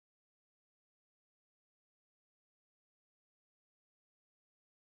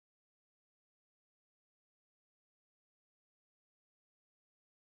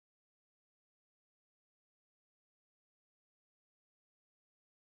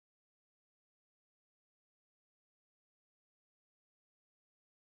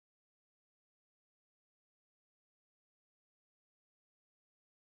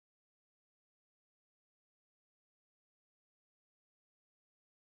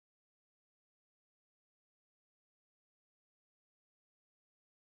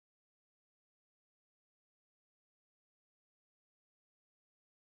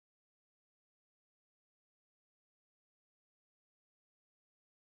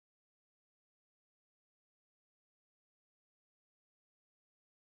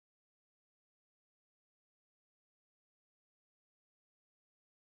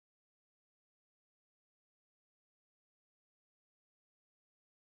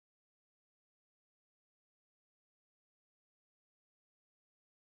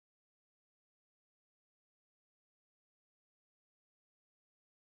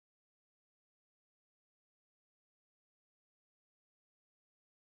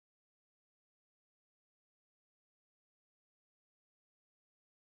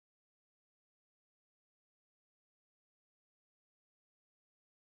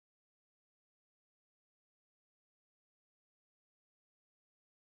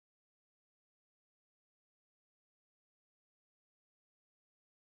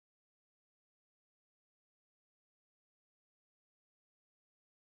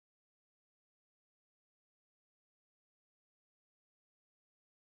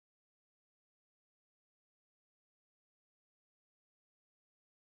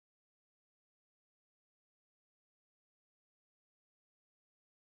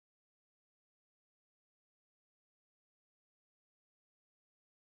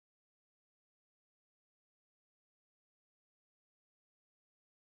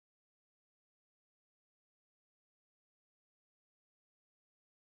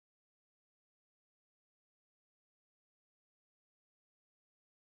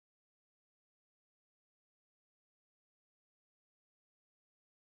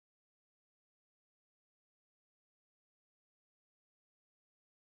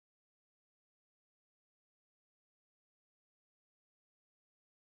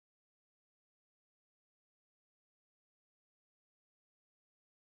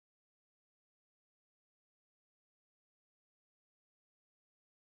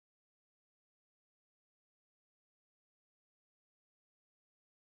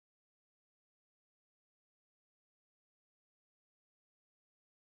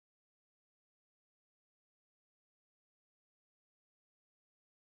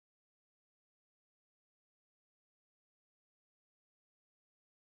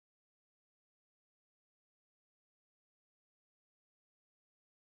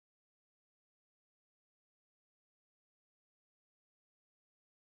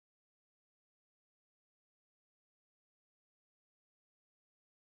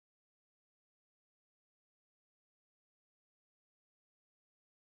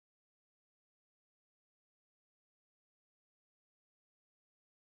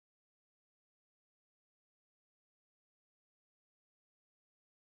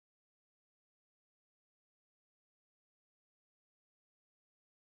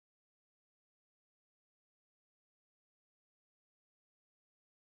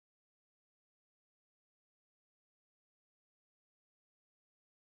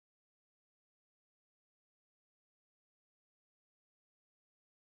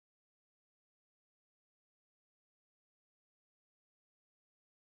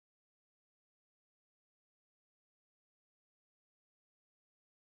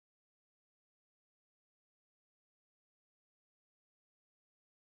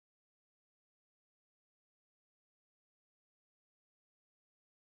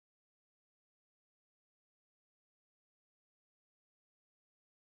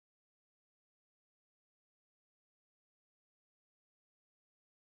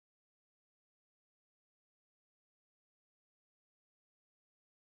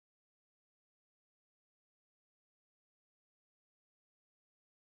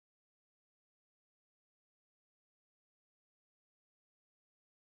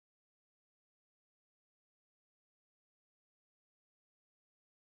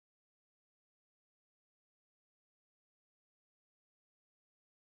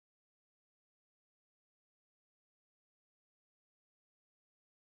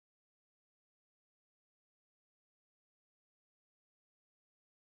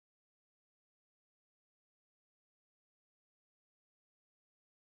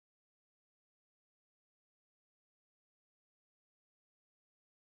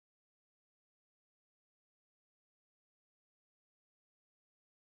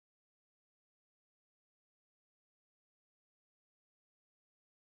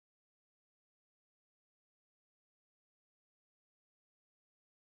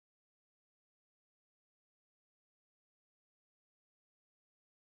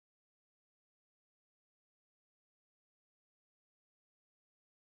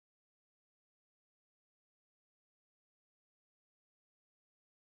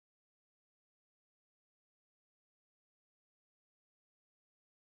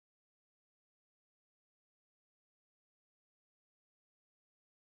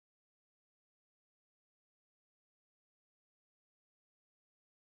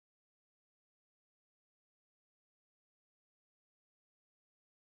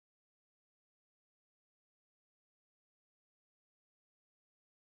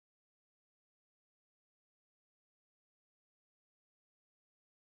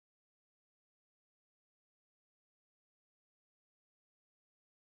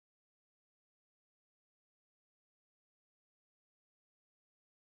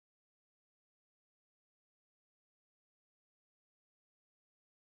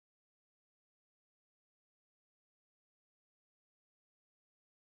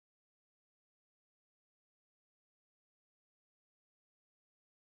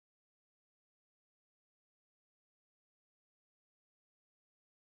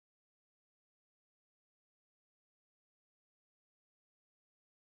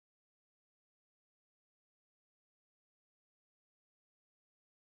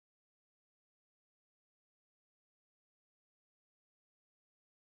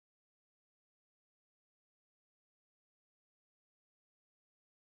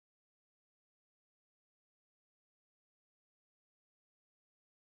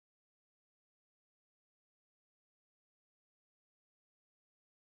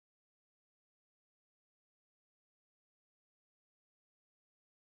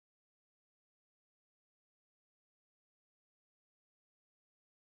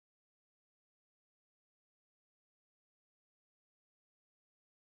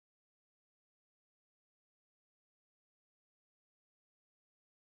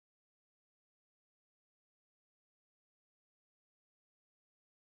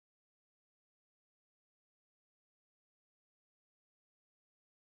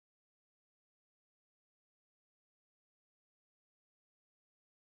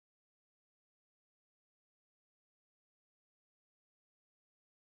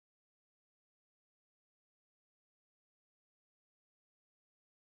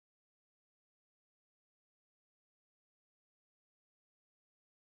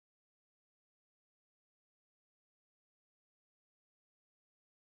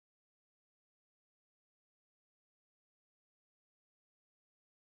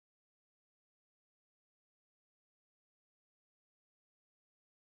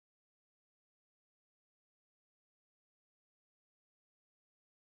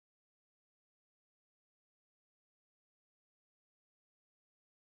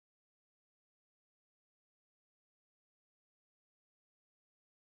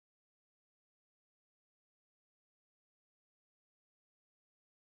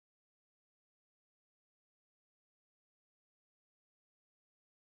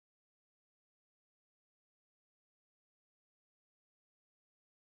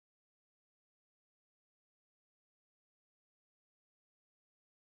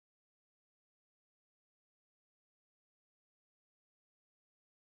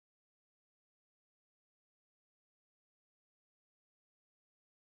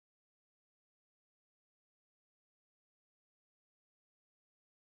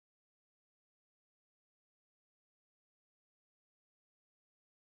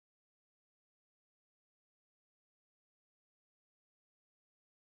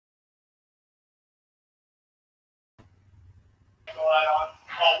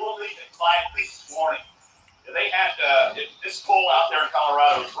Oh, we'll leave at 5 this morning. They had this pool out there in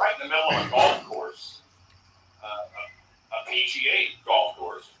Colorado is right in the middle of a golf course, a PGA golf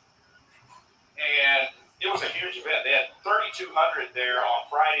course, and it was a huge event. They had 3,200 there on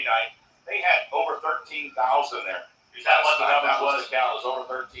Friday night. They had over 13,000 there. Is that what the number was? The count was over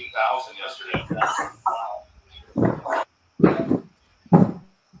 13,000 yesterday. Wow.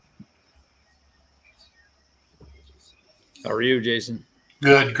 How are you, Jason?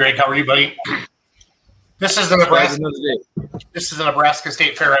 Good, Greg. How are you, buddy? This is the Nebraska. This is the Nebraska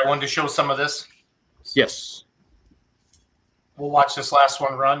State Fair. I wanted to show some of this. Yes. We'll watch this last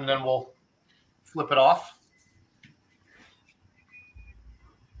one run, and then we'll flip it off.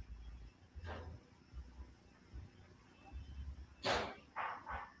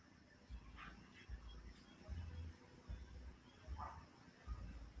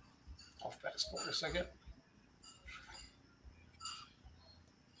 Off that for a second.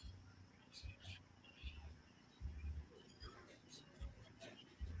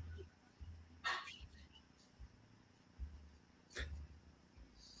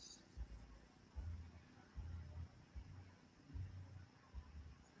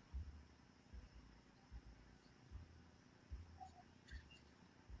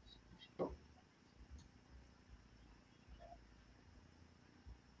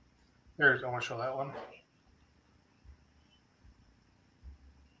 I want to show that one.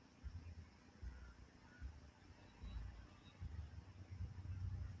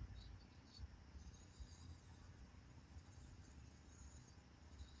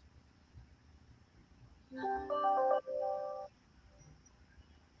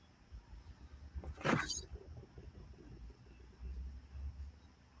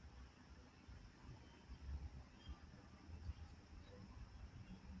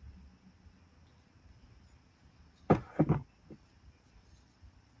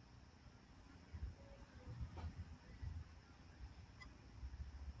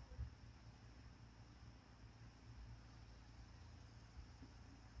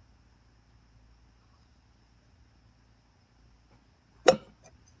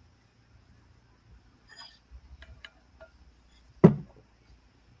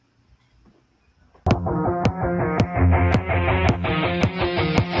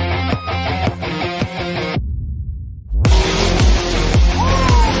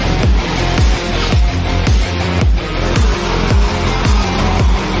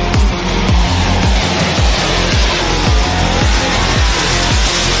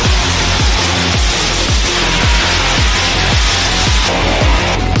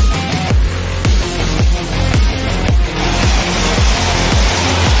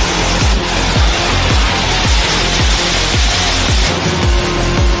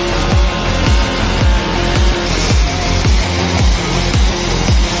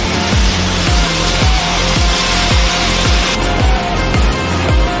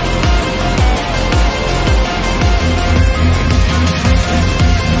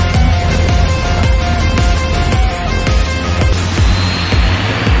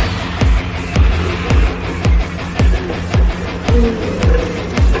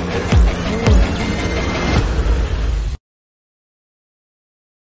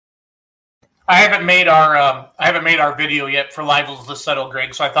 I haven't made our video yet for Live with Lussetto,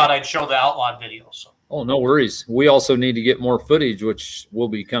 Greg. So I thought I'd show the Outlaw video. So. Oh, no worries. We also need to get more footage, which will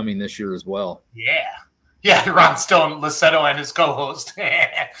be coming this year as well. Yeah, Ron Stone, Lussetto, and his co-host.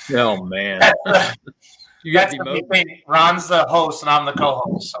 Oh man, you got the thing. Ron's the host, and I'm the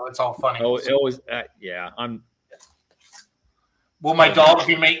co-host, so it's all funny. Oh, it always, yeah. Will my dog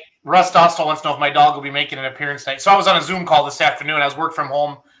be making? Russ Dostal wants to know if my dog will be making an appearance tonight. So I was on a Zoom call this afternoon. I was working from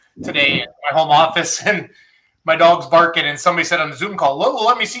home today at my home office, and my dog's barking, and somebody said on the Zoom call, well,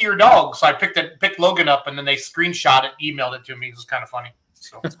 let me see your dog. So I picked Logan up, and then they screenshot it, emailed it to me. It was kind of funny.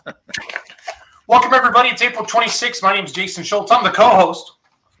 So welcome, everybody. It's April 26th. My name is Jason Schultz. I'm the co-host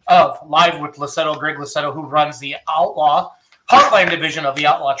of Live with Lussetto, Greg Lussetto, who runs the Outlaw Heartland division of the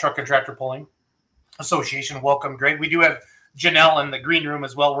Outlaw Truck and Tractor Pulling Association. Welcome, Greg. We do have Janelle in the green room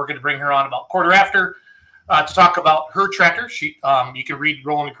as well. We're going to bring her on about quarter after to talk about her tractor. She, you can read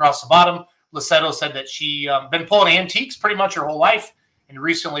rolling across the bottom. Lussetto said that she been pulling antiques pretty much her whole life and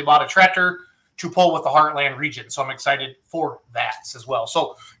recently bought a tractor to pull with the Heartland region. So I'm excited for that as well.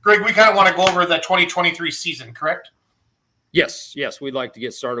 So, Greg, we kind of want to go over the 2023 season, correct? Yes, we'd like to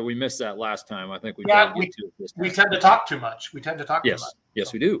get started. We missed that last time. I think we tend to talk too much. We tend to talk too much.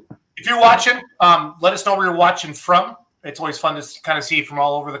 Yes, we do. If you're watching, let us know where you're watching from. It's always fun to kind of see from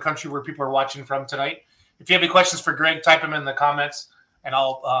all over the country where people are watching from tonight. If you have any questions for Greg, type them in the comments, and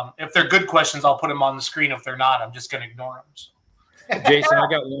I'll if they're good questions, I'll put them on the screen. If they're not, I'm just going to ignore them. So. Jason, I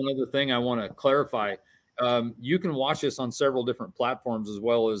got one other thing I want to clarify. You can watch this on several different platforms as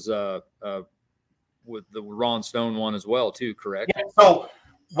well as with the Ron Stone one as well, too, correct? Yeah, so,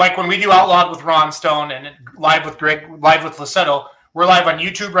 like when we do Outlawed with Ron Stone and live with Greg, live with Lussetto, we're live on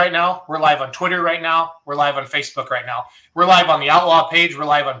YouTube right now. We're live on Twitter right now. We're live on Facebook right now. We're live on the Outlaw page. We're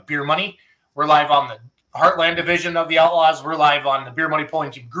live on Beer Money. We're live on the Heartland division of the Outlaws. We're live on the Beer Money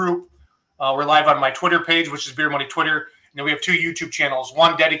Polling Team group. We're live on my Twitter page, which is Beer Money Twitter. And then we have 2 YouTube channels,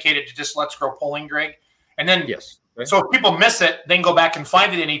 one dedicated to just Let's Grow Polling, Greg. And then, yes. Okay. So if people miss it, they can go back and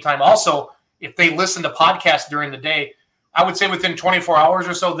find it anytime. Also, if they listen to podcasts during the day, I would say within 24 hours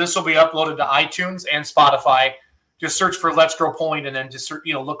or so, this will be uploaded to iTunes and Spotify. Just search for Let's Grow Polling and then just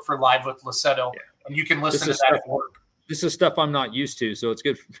look for Live with Lussetto, and you can listen to that at work. This is stuff I'm not used to, so it's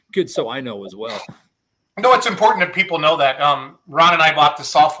good so I know as well. No, it's important that people know that. Ron and I bought the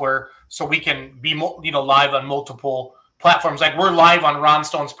software so we can be live on multiple platforms. Like we're live on Ron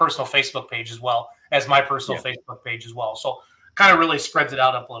Stone's personal Facebook page as well as my personal Facebook page as well. So kind of really spreads it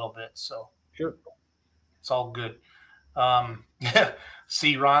out up a little bit. So sure, it's all good.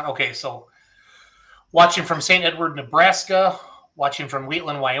 See, Ron. Okay, so watching from St. Edward, Nebraska. Watching from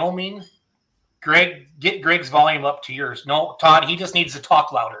Wheatland, Wyoming. Greg, get Greg's volume up to yours. No, Todd, he just needs to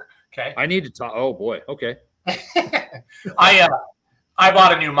talk louder. Okay. I need to talk. Oh boy. Okay. I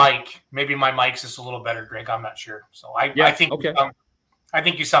bought a new mic. Maybe my mic's just a little better, Greg. I'm not sure. So I think okay. I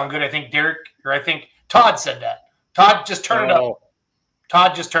think you sound good. I think Derek or I think Todd said that. Todd, just turn it up.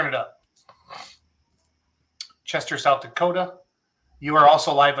 Todd, just turn it up. Chester, South Dakota. You are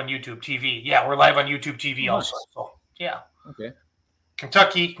also live on YouTube TV. Yeah, we're live on YouTube TV also. So yeah. Okay.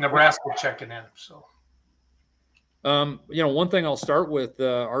 Kentucky, Nebraska checking in. So one thing I'll start with,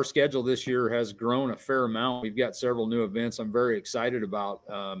 our schedule this year has grown a fair amount. We've got several new events I'm very excited about.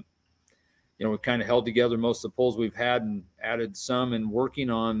 We've kind of held together most of the polls we've had and added some, and working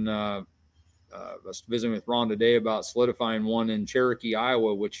on I was visiting with Ron today about solidifying one in Cherokee,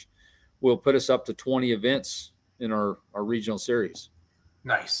 Iowa, which will put us up to 20 events in our regional series.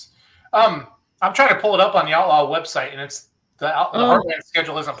 Nice. I'm trying to pull it up on the Outlaw website, and it's the Heartland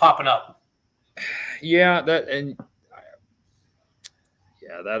schedule isn't popping up. Yeah, that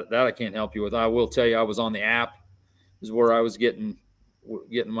I can't help you with. I will tell you, I was on the app, is where I was getting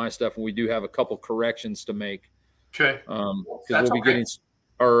my stuff, and we do have a couple corrections to make. Okay. Because we'll be getting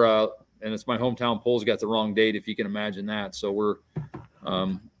our and it's my hometown polls got the wrong date, if you can imagine that. So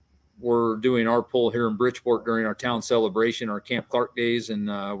we're doing our poll here in Bridgeport during our town celebration, our Camp Clark days, and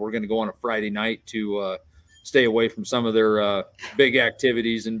we're going to go on a Friday night to stay away from some of their big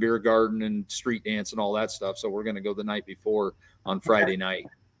activities and beer garden and street dance and all that stuff. So we're going to go the night before on Friday night.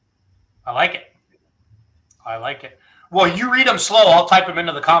 I like it. Well, you read them slow. I'll type them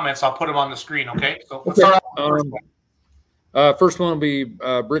into the comments. I'll put them on the screen. Okay. So let's start off with the first one. First one will be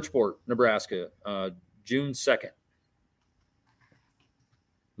Bridgeport, Nebraska, June 2nd.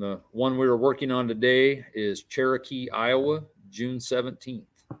 The one we were working on today is Cherokee, Iowa, June 17th.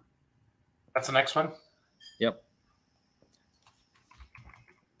 That's the next one? Yep.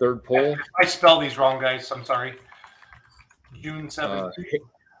 Third poll. I spell these wrong, guys. I'm sorry. June 17th.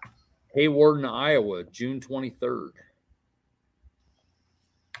 Haywarden, Iowa, June 23rd.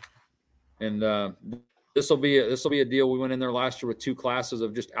 And this will be a deal. We went in there last year with 2 classes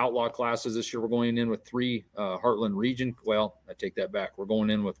of just outlaw classes. This year we're going in with 3 Heartland region. Well, I take that back. We're going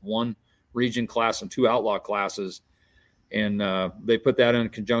in with 1 region class and 2 outlaw classes. And they put that in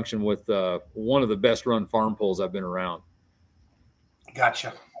conjunction with one of the best run farm polls I've been around.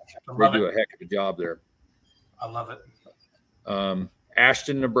 Gotcha. They do a heck of a job there. I love it.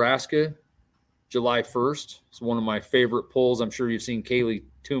 Ashton, Nebraska, July 1st. It's one of my favorite polls. I'm sure you've seen Kaylee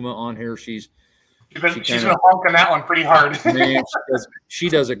Tuma on here. She's been honking that one pretty hard. Man, she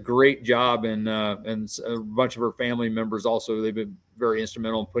does a great job, and a bunch of her family members also. They've been very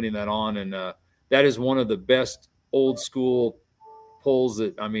instrumental in putting that on, and that is one of the best old school polls.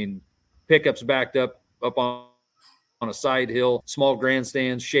 That pickups backed up on a side hill, small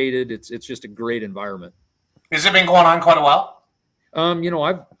grandstands, shaded. It's just a great environment. Has it been going on quite a while?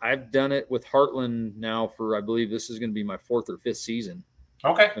 I've done it with Heartland now for, I believe this is going to be my 4th or 5th season.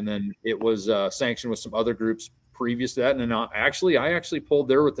 Okay. And then it was sanctioned with some other groups previous to that. And then I actually pulled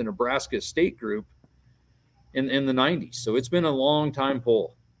there with the Nebraska State group in the 90s. So it's been a long time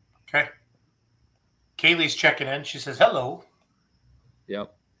poll. Okay. Kaylee's checking in. She says, hello.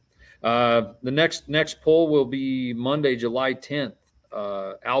 Yep. The next poll will be Monday, July 10th,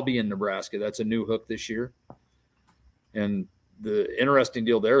 Albion, Nebraska. That's a new hook this year. And the interesting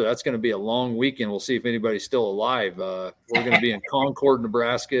deal there, that's going to be a long weekend. We'll see if anybody's still alive. We're going to be in Concord,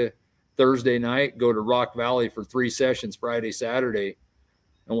 Nebraska, Thursday night, go to Rock Valley for 3 sessions Friday, Saturday,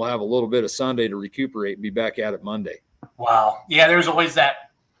 and we'll have a little bit of Sunday to recuperate and be back at it Monday. Wow. Yeah, there's always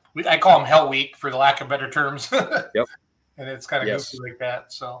that. I call them Hell Week for the lack of better terms. Yep. And it's kind of goofy like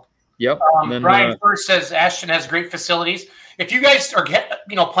that. So, yep. Then, Brian first says Ashton has great facilities. If you guys are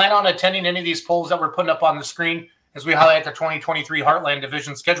plan on attending any of these polls that we're putting up on the screen as we highlight the 2023 Heartland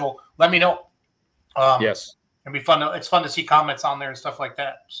Division schedule, let me know. Yes. It'd be fun. It's fun to see comments on there and stuff like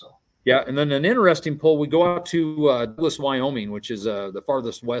that. So. Yeah, and then an interesting poll. We go out to Douglas, Wyoming, which is the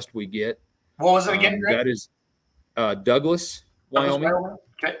farthest west we get. What was it again, Greg? That is Douglas, Wyoming.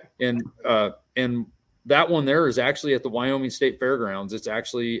 Okay. And that one there is actually at the Wyoming State Fairgrounds. It's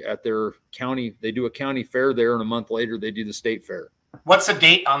actually at their county. They do a county fair there, and a month later they do the state fair. What's the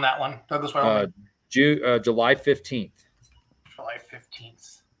date on that one, Douglas, Wyoming? July 15th. July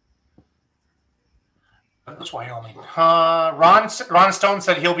 15th. Douglas, Wyoming. Ron Stone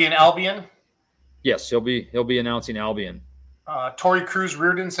said he'll be in Albion. Yes, he'll be announcing Albion. Tori Cruz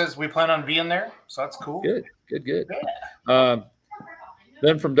Reardon says we plan on being there, so that's cool. Good. Yeah.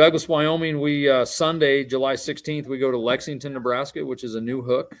 Then from Douglas, Wyoming, we Sunday, July 16th, we go to Lexington, Nebraska, which is a new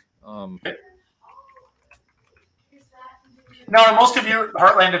hook. Now, are most of your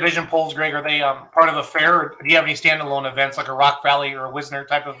Heartland Division polls, Greg, are they part of a fair, or do you have any standalone events like a Rock Valley or a Wisner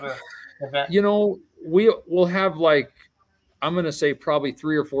type of event? We'll have I'm going to say probably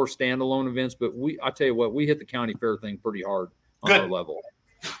 3 or 4 standalone events, but I'll tell you what, we hit the county fair thing pretty hard on our level.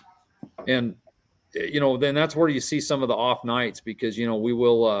 And, then that's where you see some of the off nights because, we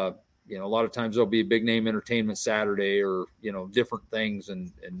will, a lot of times there'll be a big name entertainment Saturday or, different things.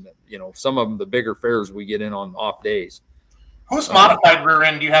 And some of them, the bigger fairs we get in on off days. Whose modified rear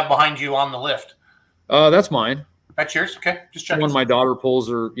end do you have behind you on the lift? That's mine. That's yours? Okay. Just checking. One my daughter pulls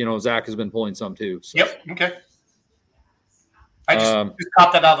or, Zach has been pulling some too. So. Yep. Okay. I just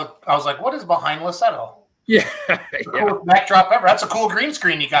caught that out. I was like, what is behind Lussetto? Yeah. Coolest backdrop ever. That's a cool green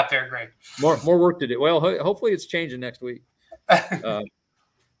screen you got there, Greg. More work to do. Well, hopefully it's changing next week.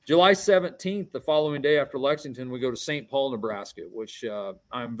 July 17th, the following day after Lexington, we go to St. Paul, Nebraska, which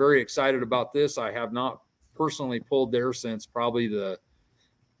I'm very excited about this. I have not personally pulled there since probably the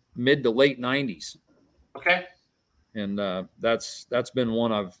mid to late 90s. Okay. And that's been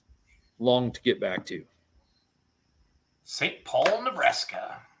one I've longed to get back to. St. Paul,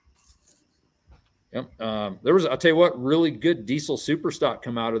 Nebraska. Yep. There was, I'll tell you what, really good diesel super stock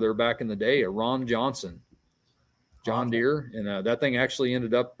come out of there back in the day, a Ron Johnson, John Deere. And that thing actually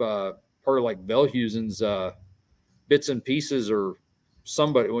ended up part of like Velhusen's bits and pieces or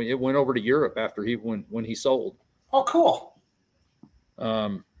somebody. It went over to Europe after when he sold. Oh, cool.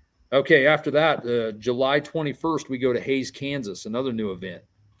 Okay. After that, July 21st, we go to Hays, Kansas, another new event.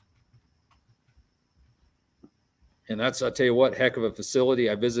 And that's, I'll tell you what, heck of a facility.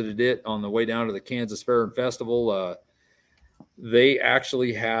 I visited it on the way down to the Kansas Fair and Festival. They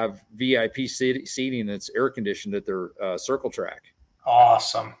actually have VIP seating that's air conditioned at their circle track.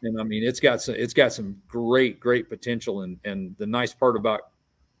 Awesome. And I mean, it's got some great potential. And the nice part about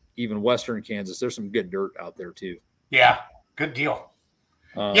even Western Kansas, there's some good dirt out there too. Yeah. Good deal.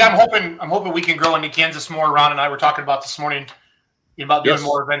 I'm hoping we can grow into Kansas more. Ron and I were talking about this morning about doing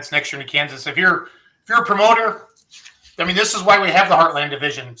more events next year in Kansas. If you're a promoter, I mean, this is why we have the Heartland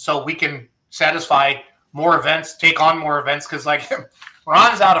Division, so we can satisfy more events, take on more events, because like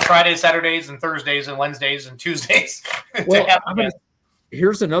Ron's out of Fridays, Saturdays, and Thursdays, and Wednesdays, and Tuesdays. Well,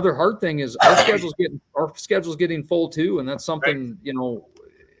 here's another hard thing is our schedule's getting full too, and that's something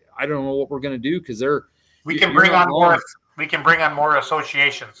I don't know what we're going to do because we can bring on more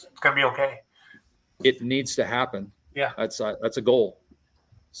associations. It's going to be okay. It needs to happen. Yeah, that's a goal.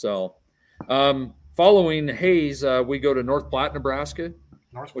 So. Following Hays, we go to North Platte, Nebraska,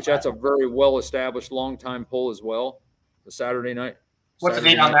 which that's a very well-established long-time pull as well. The Saturday night. What's the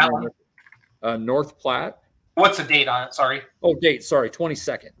date on that one? North Platte. What's the date on it? Sorry. Oh, date. Sorry,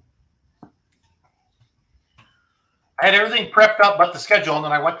 22nd. I had everything prepped up but the schedule, and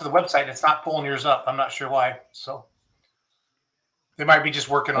then I went to the website, and it's not pulling yours up. I'm not sure why. So they might be just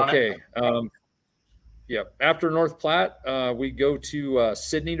working on it. Okay. Yep. After North Platte, we go to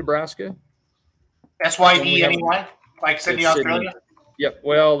Sydney, Nebraska. SYD, like Sydney, Australia? Sydney. Yep.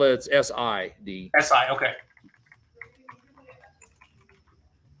 Well, it's SID. SI, okay.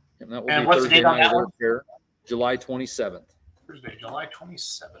 And that will and be what's Thursday the date on that one? Fair, July 27th. Thursday, July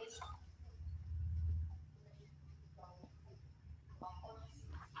 27th.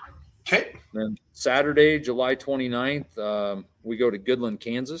 Okay. Then Saturday, July 29th, we go to Goodland,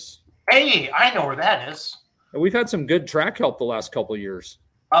 Kansas. Hey, I know where that is. And we've had some good track help the last couple of years.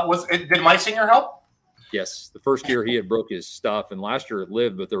 Did Meisinger help? Yes, the first year he had broke his stuff, and last year it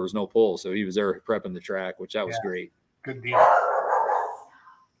lived, but there was no pull, so he was there prepping the track, which that was great. Good deal.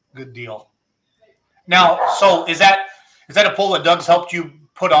 Good deal. Now, so is that a pull that Doug's helped you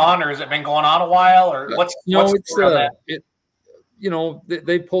put on, or has it been going on a while, or what's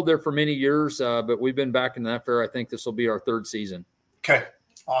they pulled there for many years, but we've been back in that fair. I think this will be our third season. Okay,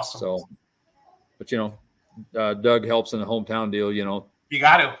 awesome. So, but Doug helps in the hometown deal. You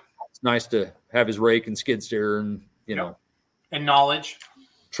got to. It's nice to have his rake and skid steer, and and knowledge,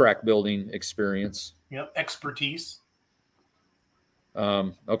 track building experience. Yep, expertise.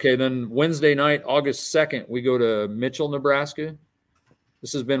 Okay, then Wednesday night, August 2nd, we go to Mitchell, Nebraska.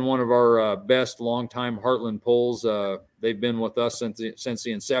 This has been one of our best longtime Heartland pulls. They've been with us since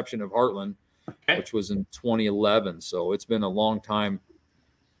the inception of Heartland, which was in 2011. So it's been a long time.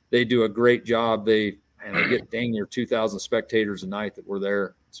 They do a great job. They get dang near 2,000 spectators a night that were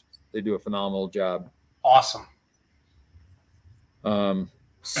there. They do a phenomenal job. Awesome.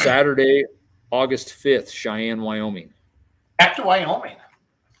 Saturday, August 5th, Cheyenne, Wyoming. Back to Wyoming.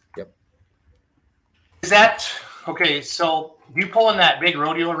 Yep. Is that okay? So you pull in that big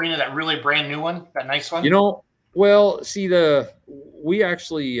rodeo arena, that really brand new one, that nice one? Well, see, we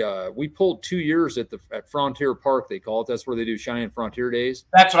actually we pulled 2 years at Frontier Park, they call it. That's where they do Cheyenne Frontier Days.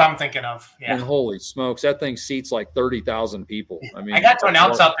 That's what I'm thinking of. Yeah. And holy smokes, that thing seats like 30,000 people. I mean, I got to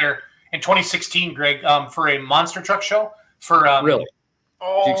announce out there in 2016, Greg, for a monster truck show for really.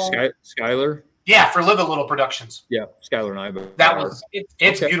 Skyler. Yeah, for Live a Little Productions. Yeah, Skyler and I. But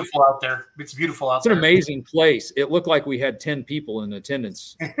it's beautiful out there. It's beautiful out there. It's an amazing place. It looked like we had 10 people in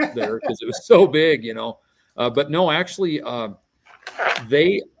attendance there because it was so big, But no, actually,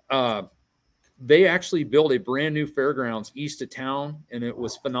 they actually built a brand new fairgrounds east of town, and it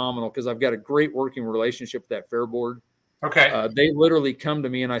was phenomenal because I've got a great working relationship with that fair board. Okay. They literally come to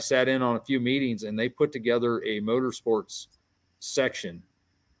me, and I sat in on a few meetings, and they put together a motorsports section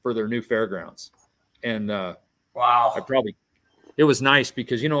for their new fairgrounds. And wow, it was nice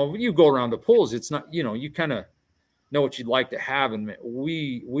because when you go around the pulls, it's not you kind of know what you'd like to have, and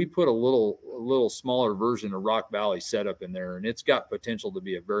we put a little smaller version of Rock Valley setup in there, and it's got potential to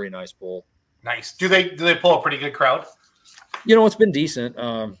be a very nice pull. Nice. Do they pull a pretty good crowd? It's been decent.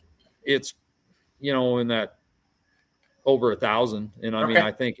 It's in that over 1,000, and I mean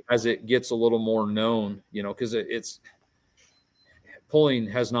I think as it gets a little more known, because it's pulling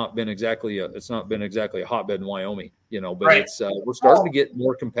has not been exactly a hotbed in Wyoming, but it's we're starting to get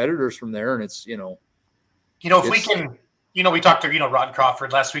more competitors from there, and it's if we can, we talked to Rod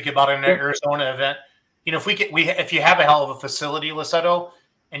Crawford last week about an Arizona event. If you have a hell of a facility, Lussetto,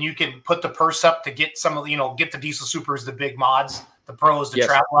 and you can put the purse up to get some of get the diesel supers, the big mods, the pros to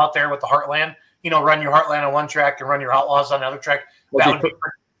travel out there with the Heartland. Run your Heartland on one track and run your Outlaws on another track. That'd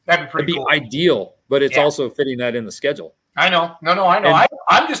be pretty cool. Ideal, but it's also fitting that in the schedule. I know. No, I know.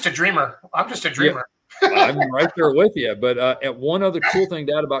 I'm just a dreamer. Yeah, I'm right there with you. But and one other cool thing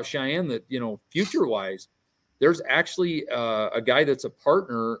to add about Cheyenne that, future wise, there's actually a guy that's a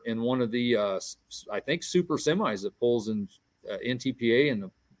partner in one of the, I think, super semis that pulls in NTPA and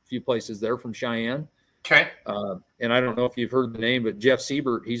a few places there from Cheyenne. Okay. And I don't know if you've heard the name, but Jeff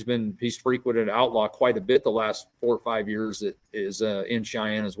Siebert, he's frequented Outlaw quite a bit the last 4 or 5 years. That is in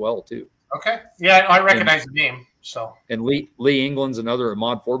Cheyenne as well, too. Okay. Yeah, I recognize the name. So. And Lee England's another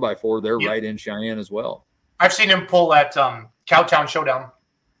mod 4x4. They're right in Cheyenne as well. I've seen him pull at Cowtown Showdown.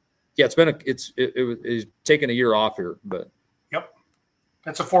 Yeah, it's taken a year off here, but. Yep.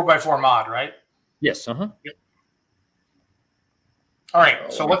 That's a 4x4 mod, right? Yes. Uh-huh. Yep. All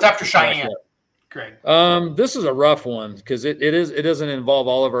right. So what's after Cheyenne? Great. This is a rough one because it doesn't involve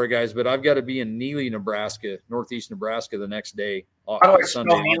all of our guys, but I've got to be in Neely, Nebraska, northeast Nebraska the next day. How do I spell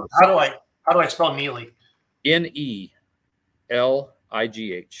Neely? How do I spell Neely? Neligh.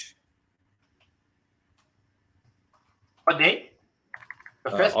 What date? The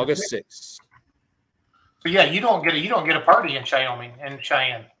 5th? August 6th. So yeah, you don't get a party in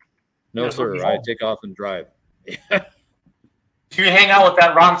Cheyenne. No, sir. I take off and drive. So you hang out with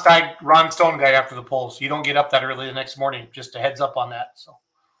that Ron Stone guy after the polls. You don't get up that early the next morning. Just a heads up on that. So,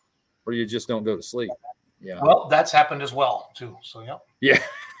 or you just don't go to sleep. Yeah. Well, that's happened as well too. So yeah. Yeah.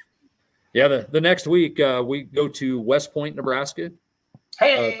 Yeah. The next week we go to West Point, Nebraska.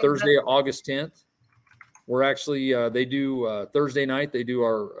 Hey. Thursday, August 10th. We're actually they do Thursday night. They did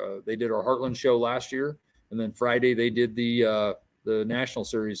our Heartland show last year, and then Friday they did the National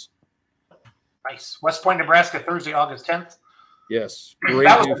Series. Nice. West Point, Nebraska, Thursday, August 10th. Yes.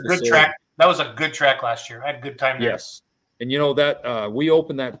 That was a good track. That was a good track last year. I had a good time there. Yes. And that we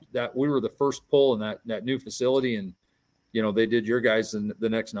opened that we were the first pull in that new facility, and they did your guys the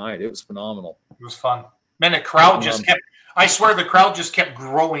next night. It was phenomenal. It was fun. Man, the crowd just kept. I swear, the crowd just kept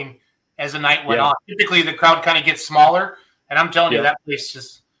growing as the night went on. Typically, the crowd kind of gets smaller, and I'm telling you, that place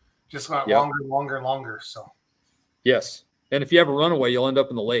just got longer and longer and longer. So, yes, and if you have a runaway, you'll end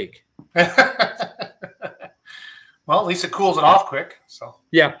up in the lake. Well, at least it cools it off quick. So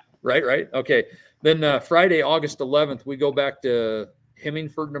yeah, right. Okay, then Friday, August 11th, we go back to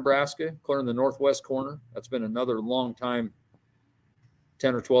Hemingford, Nebraska, clear in the northwest corner. That's been another long time,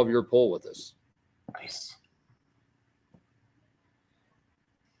 10 or 12-year pull with us. Nice.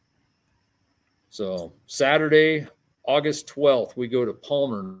 So Saturday, August 12th, we go to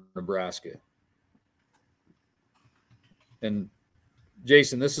Palmer, Nebraska. And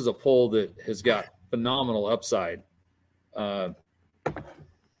Jason, this is a pull that has got phenomenal upside.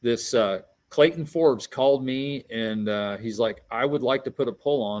 This Clayton Forbes called me and he's like, I would like to put a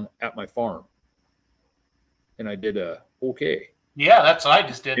pull on at my farm. And I did okay. Yeah, that's what I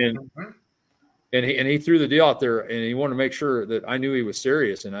just did. And he threw the deal out there, and he wanted to make sure that I knew he was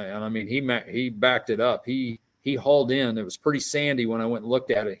serious. And I mean, he backed it up. He hauled in. It was pretty sandy when I went and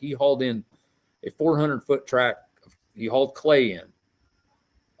looked at it. He hauled in a 400-foot track. He hauled clay in.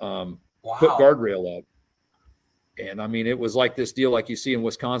 Wow. Put guardrail up. And I mean, it was like this deal like you see in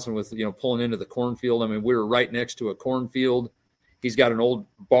Wisconsin with, pulling into the cornfield. I mean, we were right next to a cornfield. He's got an old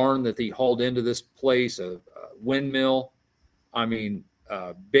barn that he hauled into this place, a windmill. I mean,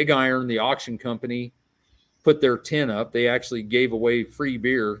 Big Iron, the auction company, put their tin up. They actually gave away free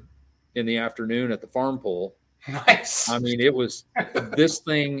beer in the afternoon at the farm pull. Nice. I mean, it was this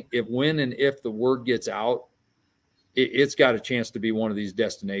thing. When and if the word gets out, it's got a chance to be one of these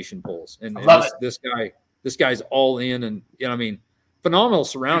destination pulls. And this guy's all in, and I mean, phenomenal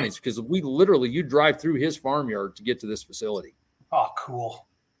surroundings because you drive through his farmyard to get to this facility. Oh, cool!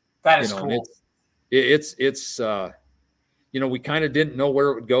 That is cool. It's we kind of didn't know where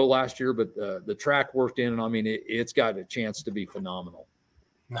it would go last year, but the track worked in, and I mean, it's got a chance to be phenomenal.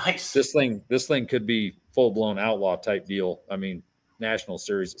 Nice. This thing could be full blown outlaw type deal. I mean, national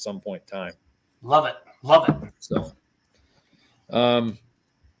series at some point in time. Love it. So,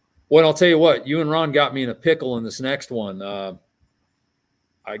 well, I'll tell you what, you and Ron got me in a pickle in this next one.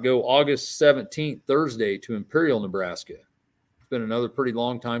 I go August 17th, Thursday, to Imperial, Nebraska. It's been another pretty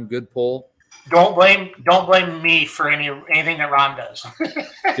long time, good pull. Don't blame me for anything that Ron does.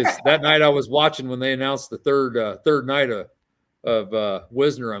 Because that night I was watching when they announced the third night of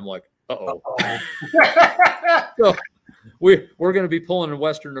Wisner. I'm like, uh-oh. So we're going to be pulling in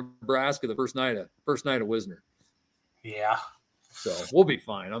Western Nebraska the first night of Wisner. Yeah. So we'll be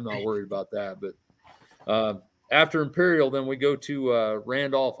fine. I'm not worried about that. But after Imperial, then we go to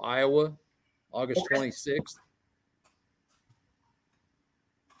Randolph, Iowa, August 26th.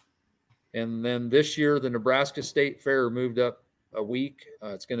 And then this year, the Nebraska State Fair moved up a week.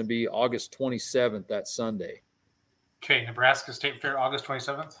 It's going to be August 27th, that Sunday. Okay, Nebraska State Fair, August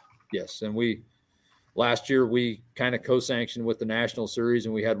 27th? Yes, and last year we kind of co-sanctioned with the National Series,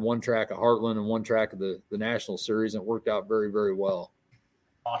 and we had one track of Heartland and one track of the National Series, and it worked out very, very well.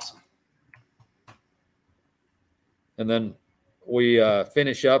 Awesome. And then we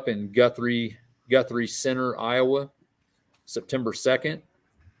finish up in Guthrie Center, Iowa, September 2nd.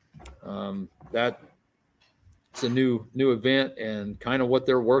 It's a new event, and kind of what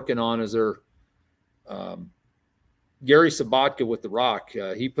they're working on is Gary Sabatka with the Rock.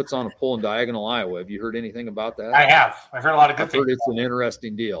 He puts on a pull in Diagonal, Iowa. Have you heard anything about that? I have. I've heard a lot of good things. It's an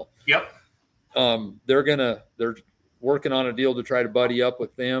interesting deal. Yep. They're working on a deal to try to buddy up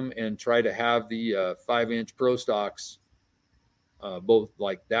with them and try to have the 5-inch pro stocks. Both,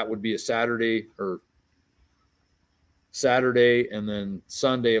 like, that would be a Saturday, and then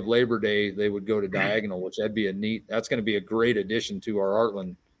Sunday of Labor Day they would go to Diagonal, which that's going to be a great addition to our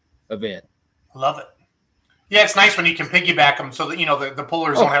Heartland event. Love it. Yeah, it's nice when you can piggyback them so that the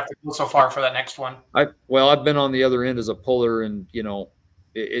pullers don't have to go so far for that next one. I've been on the other end as a puller, and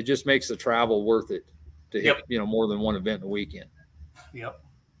it just makes the travel worth it to hit more than one event in a weekend. Yep,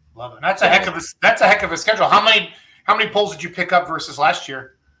 love it. That's a heck of a schedule. How many pulls did you pick up versus last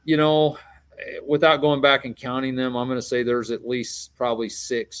year? Without going back and counting them, I'm going to say there's at least probably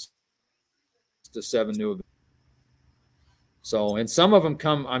 6 to 7 new events. So, and some of them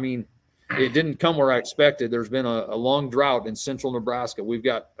come, I mean, it didn't come where I expected. There's been a long drought in central Nebraska. We've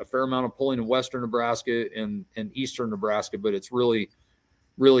got a fair amount of pulling in western Nebraska and eastern Nebraska, but it's really,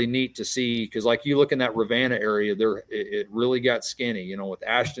 really neat to see because, like, you look in that Ravenna area, it really got skinny, with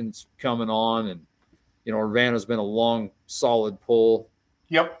Ashton's coming on, and, Ravenna's been a long, solid pull.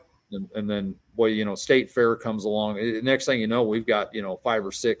 Yep. And then, State Fair comes along. Next thing you know, we've got, 5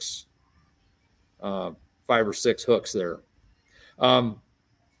 or 6 hooks there.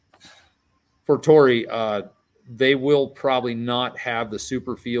 for Tori, they will probably not have the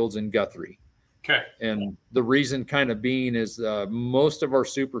super fields in Guthrie. Okay. And the reason kind of being is most of our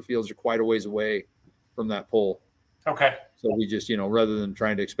super fields are quite a ways away from that pole. Okay. So we just, rather than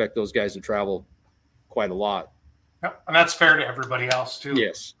trying to expect those guys to travel quite a lot. Yep. And that's fair to everybody else too.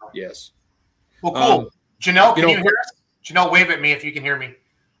 Yes. Yes. Well, cool. Janelle, can you hear us? Janelle, wave at me if you can hear me.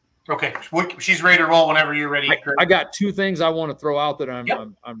 Okay. She's ready to roll whenever you're ready. I got two things I want to throw out that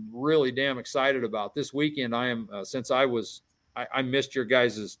I'm really damn excited about. This weekend, I am, since I missed your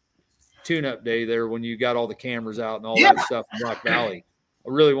guys' tune-up day there when you got all the cameras out and all that stuff in Rock Valley. I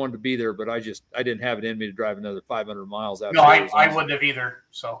really wanted to be there, but I didn't have it in me to drive another 500 miles out. No, I wouldn't have either.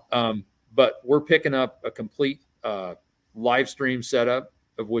 So, but we're picking up a complete live stream setup,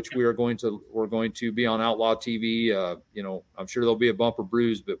 of which we're going to be on Outlaw TV. I'm sure there'll be a bumper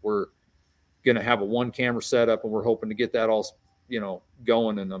bruise, but we're going to have a one camera setup, and we're hoping to get that all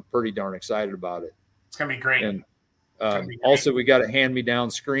going. And I'm pretty darn excited about it. It's gonna be great. And also, we got a hand-me-down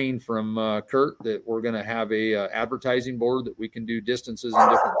screen from Kurt that we're going to have a advertising board that we can do distances and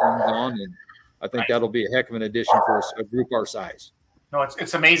different things on, and I think that'll be a heck of an addition for a group our size. No,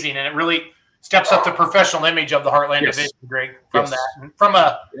 it's amazing, and it really steps up the professional image of the Heartland division, Greg. From that, and from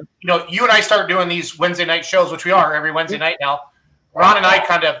you and I start doing these Wednesday night shows, which we are every Wednesday night now. Ron and I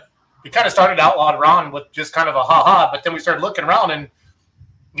kind of started Outlaw Ron with just kind of a but then we started looking around, and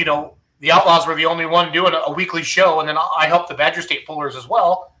the Outlaws were the only one doing a weekly show, and then I helped the Badger State Pullers as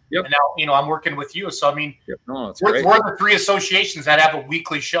well. Yep. And now, I'm working with you. So, I mean, we're the three associations that have a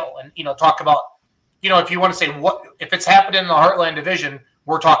weekly show and, talk about, if you want to say if it's happening in the Heartland division,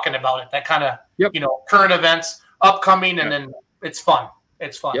 we're talking about it. That kind of, current events, upcoming, and then it's fun.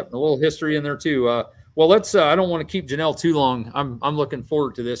 It's fun. Yep. A little history in there too. Well, let's, I don't want to keep Janelle too long. I'm looking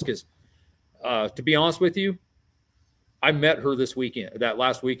forward to this because, to be honest with you, I met her that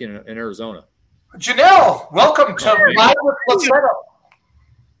last weekend in Arizona. Janelle, welcome to Live with Lussetto.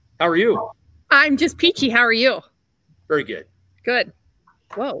 How are you? I'm just peachy. How are you? Very good. Good.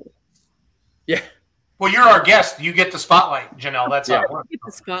 Whoa. Yeah. Well, you're our guest. You get the spotlight, Janelle. That's how it works. I get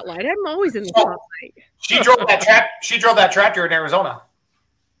the spotlight. I'm always in the spotlight. She drove that tractor in Arizona.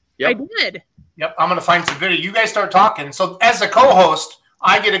 Yep. I did. Yep. I'm going to find some video. You guys start talking. So as a co-host,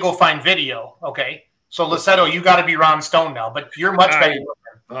 I get to go find video. Okay. So, Lussetto, you got to be Ron Stone now, but you're much better.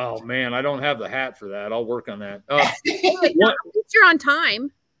 Oh, man, I don't have the hat for that. I'll work on that. You're on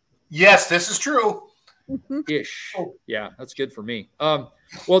time. Yes, this is true. Ish. Yeah, that's good for me. Well,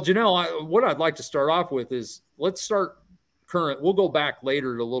 Janelle, what I'd like to start off with is let's start current. We'll go back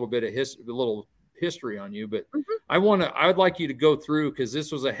later to a little bit of history on you, but I'd like you to go through because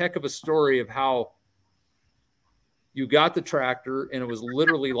this was a heck of a story of how you got the tractor, and it was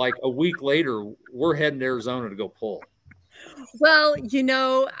literally like a week later, we're heading to Arizona to go pull. Well,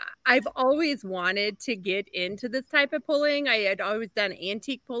 I've always wanted to get into this type of pulling. I had always done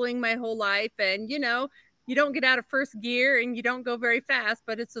antique pulling my whole life. And, you don't get out of first gear and you don't go very fast,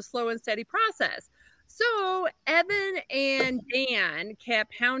 but it's a slow and steady process. So Evan and Dan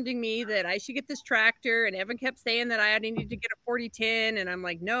kept hounding me that I should get this tractor. And Evan kept saying that I needed to get a 4010. And I'm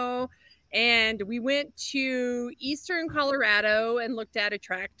like, no. And we went to Eastern Colorado and looked at a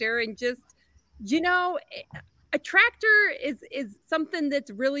tractor and just, a tractor is something that's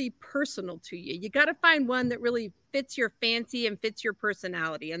really personal to you. You got to find one that really fits your fancy and fits your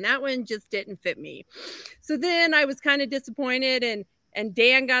personality. And that one just didn't fit me. So then I was kind of disappointed and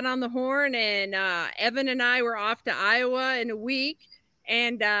Dan got on the horn and Evan and I were off to Iowa in a week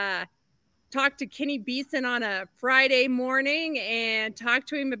and, talked to Kenny Beeson on a Friday morning and talked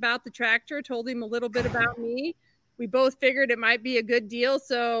to him about the tractor, told him a little bit about me. We both figured it might be a good deal.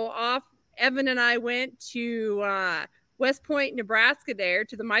 So Evan and I went to West Point, Nebraska there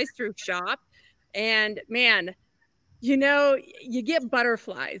to the Maestro shop. And man, you get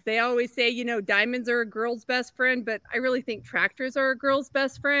butterflies. They always say, diamonds are a girl's best friend, but I really think tractors are a girl's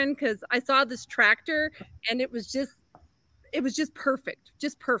best friend because I saw this tractor and it was just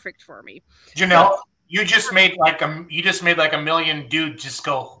perfect for me. Janelle, you just made like a million dudes just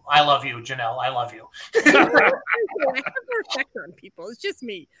go, I love you, Janelle. I love you. I have no effect on people. It's just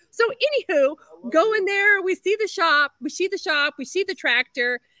me. So anywho, go in there. We see the shop. We see the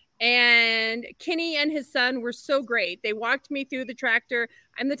tractor. And Kenny and his son were so great. They walked me through the tractor.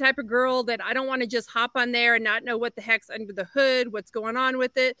 I'm the type of girl that I don't want to just hop on there and not know what the heck's under the hood, what's going on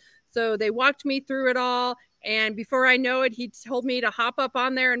with it. So they walked me through it all. And before I know it, he told me to hop up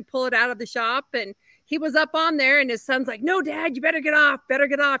on there and pull it out of the shop. And he was up on there and his son's like, no, Dad, you better get off.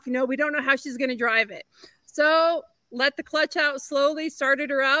 We don't know how she's going to drive it. So let the clutch out slowly, started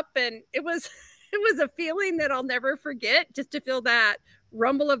her up. And it was was a feeling that I'll never forget, just to feel that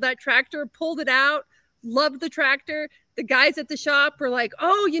rumble of that tractor, pulled it out, loved the tractor. The guys at the shop were like,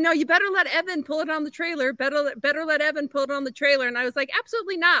 oh, you better let Evan pull it on the trailer. Better let Evan pull it on the trailer. And I was like,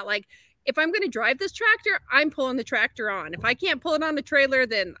 absolutely not. Like, if I'm going to drive this tractor, I'm pulling the tractor on. If I can't pull it on the trailer,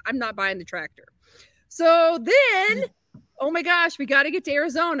 then I'm not buying the tractor. So then, oh my gosh, we got to get to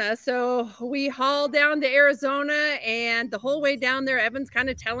Arizona. So we hauled down to Arizona, and the whole way down there, Evan's kind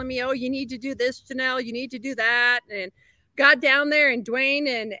of telling me, oh, you need to do this, Janelle, you need to do that. And got down there, and Dwayne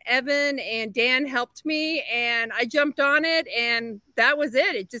and Evan and Dan helped me, and I jumped on it, and that was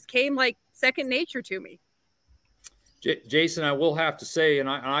it. It just came like second nature to me. Jason, I will have to say, and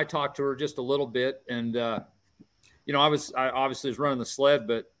I talked to her just a little bit, and I obviously was running the sled,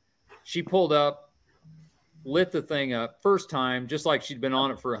 but she pulled up, lit the thing up first time, just like she'd been on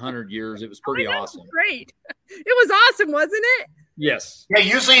it for 100 years. It was pretty awesome. Great. It was awesome, wasn't it? Yes. Yeah.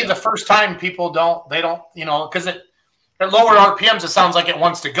 Usually the first time people don't, because at lower RPMs, it sounds like it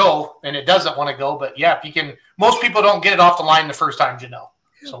wants to go and it doesn't want to go. But yeah, most people don't get it off the line the first time, Janelle.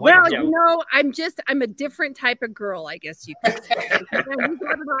 So well, I'm a different type of girl, I guess you could say.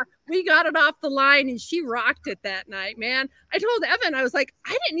 we got it off the line, and she rocked it that night, man. I told Evan, I was like,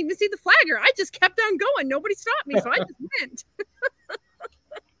 I didn't even see the flagger. I just kept on going. Nobody stopped me, so I just went.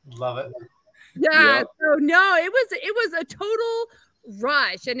 Love it. Yeah. Yep. So no, it was a total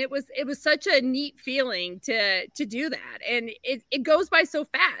rush, and it was such a neat feeling to do that, and it goes by so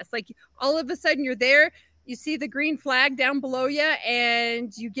fast. Like, all of a sudden you're there. You see the green flag down below you,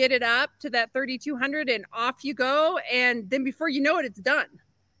 and you get it up to that 3,200, and off you go. And then before you know it, it's done.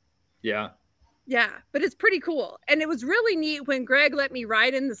 Yeah. Yeah. But it's pretty cool. And it was really neat when Greg let me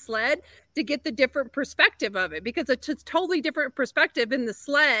ride in the sled to get the different perspective of it, because it's a totally different perspective in the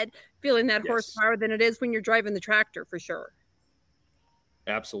sled, feeling that horsepower, than it is when you're driving the tractor, for sure.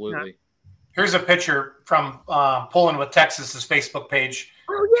 Absolutely. Yeah. Here's a picture from Pulling with Texas's Facebook page.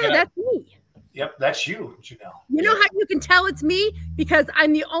 Oh, yeah. That's me. Yep, that's you, Janelle. You know how you can tell it's me? Because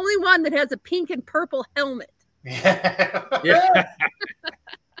I'm the only one that has a pink and purple helmet. Yeah.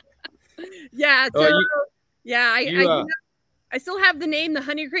 Yeah. So, I still have the name, the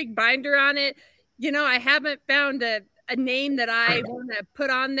Honey Creek binder on it. I haven't found a name that I want to put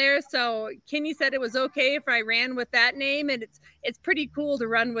on there. So Kenny said it was okay if I ran with that name, and it's pretty cool to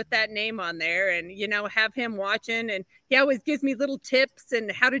run with that name on there, and have him watching, and he always gives me little tips and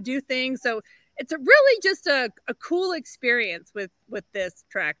how to do things. So it's really just a cool experience with this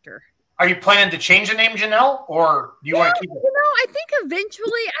tractor. Are you planning to change the name, Janelle, or do you want to keep it? I think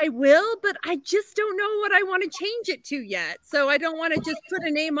eventually I will, but I just don't know what I want to change it to yet. So I don't want to just put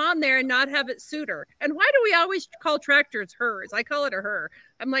a name on there and not have it suit her. And why do we always call tractors hers? I call it a her.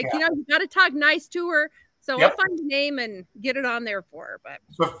 I'm like, you got to talk nice to her. So I'll find a name and get it on there for her. But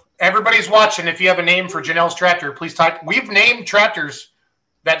so if everybody's watching, if you have a name for Janelle's tractor, please talk. We've named tractors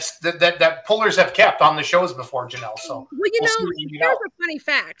that pullers have kept on the shows before, Janelle. So here's a funny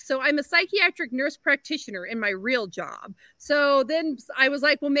fact. So I'm a psychiatric nurse practitioner in my real job. So then I was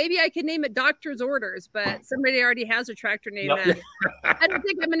like, well, maybe I could name it Doctor's Orders, but somebody already has a tractor named that. I don't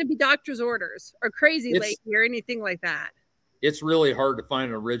think I'm going to be Doctor's Orders or Crazy Lady or anything like that. It's really hard to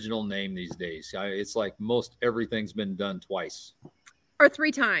find an original name these days. It's like most everything's been done twice or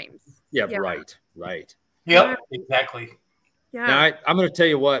 3 times. Yeah. Right. Yep, exactly. Yeah. Now, I'm going to tell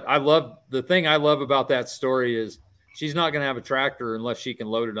you what the thing I love about that story is she's not going to have a tractor unless she can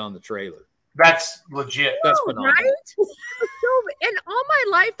load it on the trailer. That's legit. That's phenomenal. Right? And all my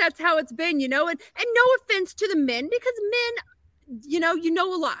life, that's how it's been, and no offense to the men, because men, you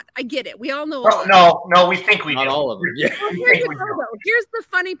know a lot. I get it. We all know a lot. No, we think we Not do. all of them. Yeah. Well, here's the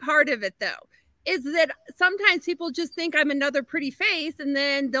funny part of it, though. Is that sometimes people just think I'm another pretty face, and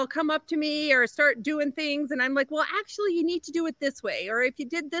then they'll come up to me or start doing things, and I'm like, well, actually, you need to do it this way, or if you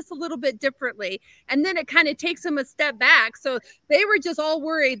did this a little bit differently, and then it kind of takes them a step back. So they were just all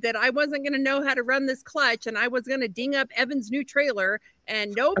worried that I wasn't going to know how to run this clutch, and I was going to ding up Evan's new trailer,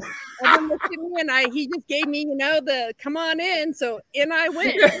 and nope. Evan looked at me, and he just gave me, the come on in, so in I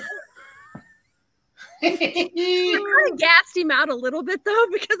went. I kind of gassed him out a little bit, though,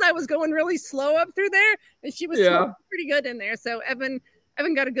 because I was going really slow up through there, and she was smoking pretty good in there. So Evan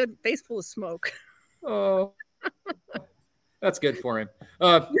got a good face full of smoke. Oh, that's good for him.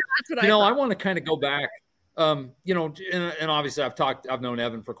 That's what I want to kind of go back. And obviously I've known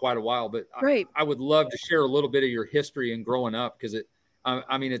Evan for quite a while, but I would love to share a little bit of your history and growing up, because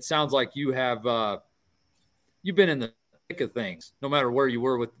it sounds like you have you've been in the of things, no matter where you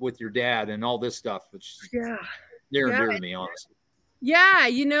were with your dad and all this stuff, which is near and dear to me, honestly. Yeah,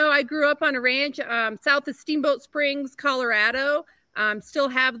 I grew up on a ranch south of Steamboat Springs, Colorado. Still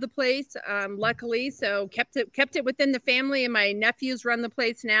have the place, luckily. So kept it within the family, and my nephews run the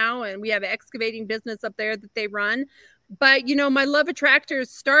place now, and we have an excavating business up there that they run. But, my love of tractors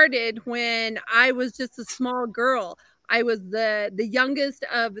started when I was just a small girl. I was the youngest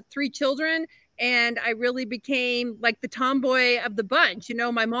of 3 children, and I really became like the tomboy of the bunch.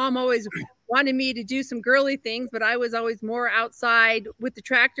 My mom always wanted me to do some girly things, but I was always more outside with the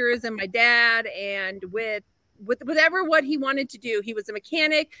tractors and my dad, and with whatever what he wanted to do. He was a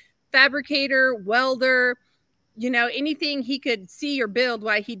mechanic, fabricator, welder, anything he could see or build,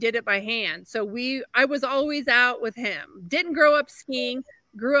 why he did it by hand. So I was always out with him. Didn't grow up skiing,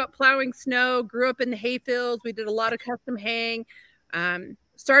 grew up plowing snow, grew up in the hay fields. We did a lot of custom haying.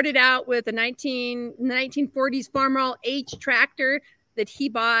 Started out with a 1940s Farmall H tractor that he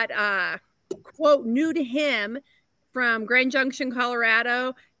bought, quote, new to him from Grand Junction,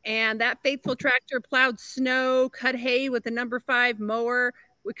 Colorado. And that faithful tractor plowed snow, cut hay with a number 5 mower.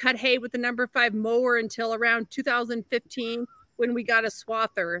 We cut hay with the number 5 mower until around 2015 when we got a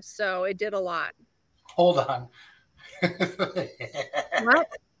swather. So it did a lot. Hold on. What?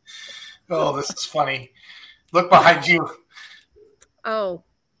 Oh, this is funny. Look behind you. Oh.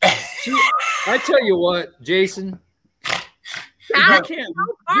 I tell you what, Jason,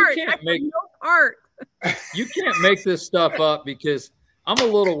 you can't make this stuff up, because I'm a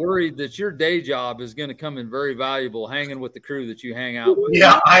little worried that your day job is going to come in very valuable hanging with the crew that you hang out with.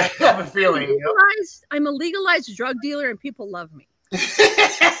 Yeah, I have a feeling. I'm a legalized drug dealer, and people love me.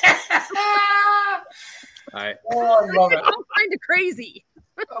 I love it. I'm kind of crazy.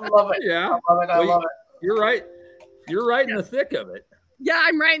 I love it. Yeah. I love it. You're right. You're right in the thick of it. Yeah,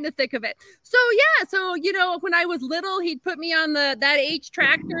 I'm right in the thick of it. So when I was little, he'd put me on that H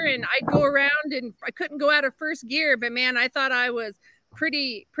tractor, and I'd go around, and I couldn't go out of first gear, but man, I thought I was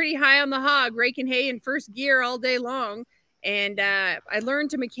pretty high on the hog, raking hay in first gear all day long. And I learned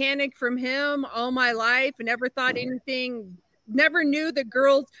to mechanic from him all my life, and never thought anything, never knew that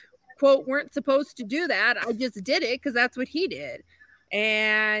girls, quote, weren't supposed to do that. I just did it because that's what he did.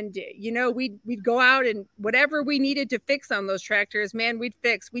 And, we'd go out, and whatever we needed to fix on those tractors, man, we'd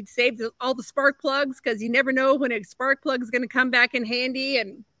fix. We'd save all the spark plugs, because you never know when a spark plug is going to come back in handy.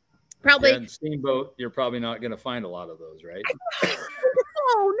 And probably Steamboat, you're probably not going to find a lot of those, right?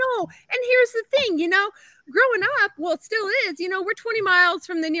 No. And here's the thing, growing up, well, it still is, we're 20 miles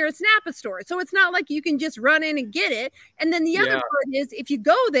from the nearest Napa store. So it's not like you can just run in and get it. And then the other part is, if you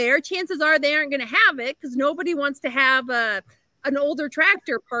go there, chances are they aren't going to have it, because nobody wants to have an older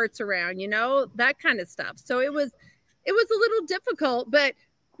tractor parts around, that kind of stuff. So it was a little difficult, but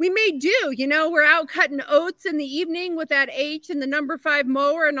we made do. We're out cutting oats in the evening with that H and the number 5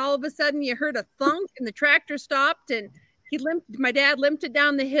 mower, and all of a sudden you heard a thunk, and the tractor stopped, and my dad limped it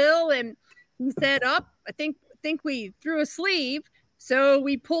down the hill, and he said, I think we threw a sleeve. So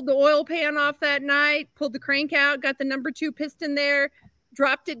we pulled the oil pan off that night, pulled the crank out, got the number 2 piston there,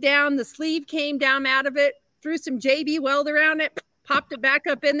 dropped it down, the sleeve came down out of it, threw some JB weld around it, popped it back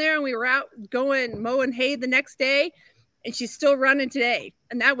up in there, and we were out going mowing hay the next day, and she's still running today.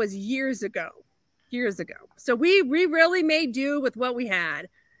 And that was years ago. So we really made do with what we had.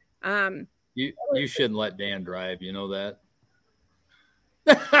 You shouldn't let Dan drive. You know that?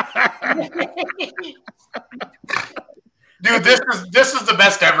 Dude, this is the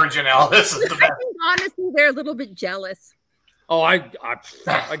best ever, Janelle. This is the best. I think, honestly, they're a little bit jealous. Oh, I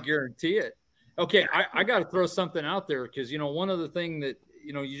guarantee it. Okay, I got to throw something out there, because one of the things that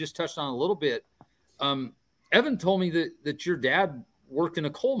you just touched on a little bit. Evan told me that your dad worked in a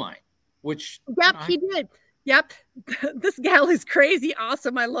coal mine, which he did. Yep, this gal is crazy,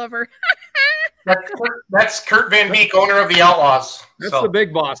 awesome. I love her. That's Kurt Van Beek, owner of the Outlaws. That's the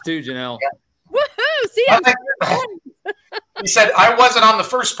big boss too, Janelle. Yeah. Woohoo! See, he said I wasn't on the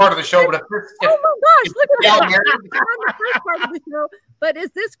first part of the show, but oh my gosh, look at that! On the first part of the show. But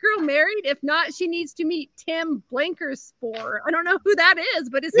is this girl married? If not, she needs to meet Tim Blankerspore. I don't know who that is,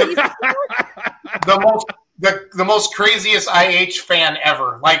 but is he the most craziest IH fan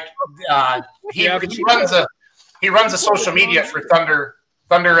ever? Like he runs a social media for Thunder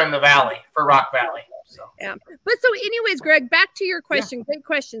in the Valley, for Rock Valley. So. Yeah. But so anyways, Greg, back to your question. Yeah. Great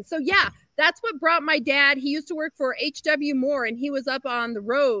question. So that's what brought my dad. He used to work for H.W. Moore, and he was up on the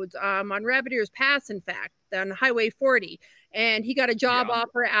roads, on Rabbit Ears Pass, in fact, on Highway 40. And he got a job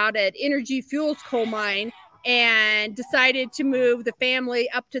offer out at Energy Fuels coal mine, and decided to move the family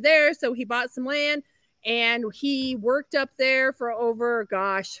up to there. So he bought some land, and he worked up there for over,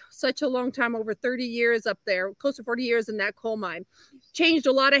 such a long time, over 30 years up there, close to 40 years in that coal mine. Changed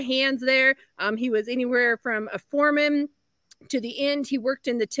a lot of hands there. He was anywhere from a foreman to the end. He worked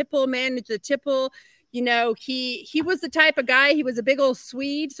in the tipple, managed the tipple. he was the type of guy, he was a big old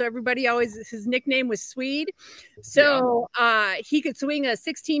Swede. So everybody his nickname was Swede. So he could swing a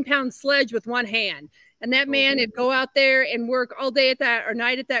 16-pound sledge with one hand. And that man would go out there and work all day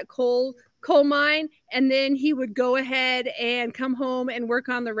night at that coal mine. And then he would go ahead and come home and work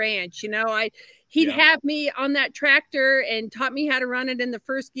on the ranch. He'd have me on that tractor and taught me how to run it in the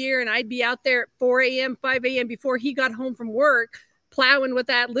first gear. And I'd be out there at 4 a.m., 5 a.m. before he got home from work, plowing with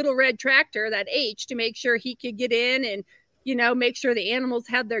that little red tractor, that H, to make sure he could get in and, make sure the animals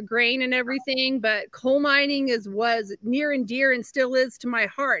had their grain and everything. But coal mining was near and dear and still is to my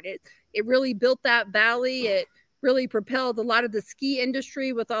heart. It really built that valley. It really propelled a lot of the ski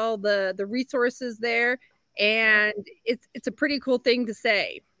industry with all the resources there. And it's a pretty cool thing to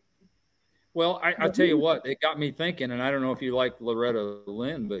say. Well, I tell you what, it got me thinking, and I don't know if you like Loretta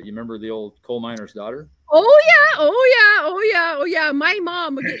Lynn, but you remember the old coal miner's daughter? Oh yeah. My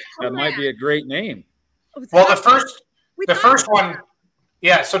mom would get that might be a great name. Well, the first one,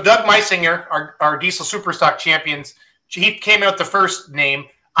 yeah. So Doug Meisinger, our diesel superstock champions, he came out the first name.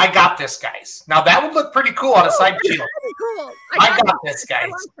 I got this, guys. Now that would look pretty cool on a side shield. Pretty cool. I got this, guys. I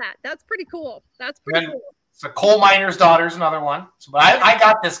like that. That's pretty cool. Cool. So coal miner's daughter is another one. So, but I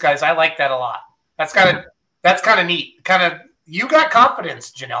got this, guys. I like that a lot. That's kind of neat. You got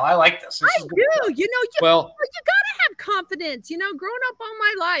confidence, Janelle. I like this. I do. You gotta have confidence. Growing up all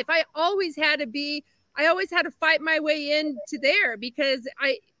my life, I always had to fight my way into there because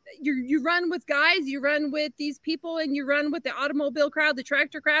you run with guys, you run with these people, and you run with the automobile crowd, the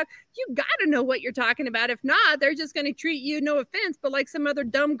tractor crowd. You got to know what you're talking about. If not, they're just going to treat you, no offense, but like some other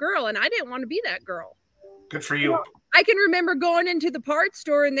dumb girl. And I didn't want to be that girl. Good for you. I can remember going into the parts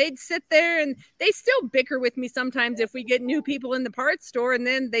store and they'd sit there and they still bicker with me sometimes if we get new people in the parts store and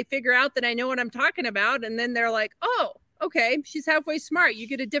then they figure out that I know what I'm talking about. And then they're like, oh, okay, she's halfway smart. You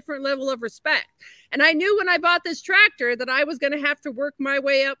get a different level of respect. And I knew when I bought this tractor that I was going to have to work my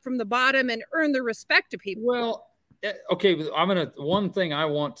way up from the bottom and earn the respect of people. Well, okay, one thing I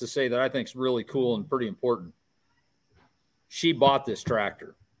want to say that I think is really cool and pretty important. She bought this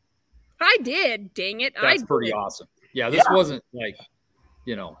tractor. I did. Dang it. That's pretty awesome. Yeah, this wasn't like,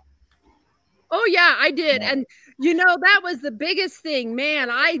 Oh, yeah, I did. And, that was the biggest thing. Man,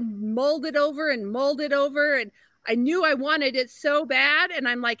 I mulled it over. And I knew I wanted it so bad. And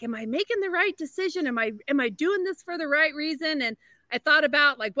I'm like, am I making the right decision? Am I doing this for the right reason? And I thought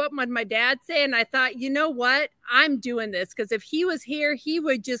about like, what would my dad say? And I thought, you know what? I'm doing this because if he was here, he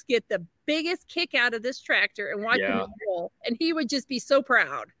would just get the biggest kick out of this tractor and watch him roll. And he would just be so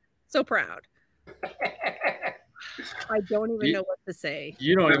proud. So proud. I don't even know what to say.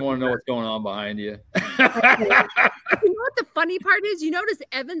 You don't even want to know what's going on behind you. You know what the funny part is? You notice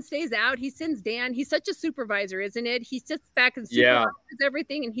Evan stays out. He sends Dan. He's such a supervisor, isn't it? He sits back and supervises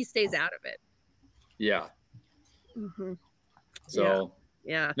everything, and he stays out of it. Yeah. Mm-hmm. So.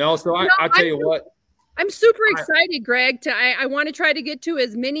 Yeah. No. So I tell you what. I'm super excited, Greg. I want to try to get to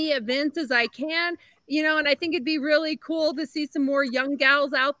as many events as I can. And I think it'd be really cool to see some more young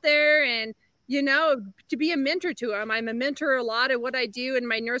gals out there and, to be a mentor to them. I'm a mentor a lot of what I do in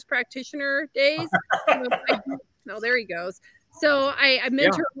my nurse practitioner days. There he goes. So I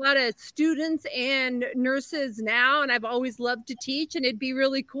mentor a lot of students and nurses now, and I've always loved to teach, and it'd be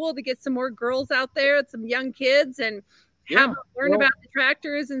really cool to get some more girls out there, some young kids, and have them learn about the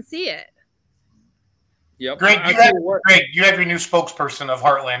tractors and see it. Yep. Greg, you have your new spokesperson of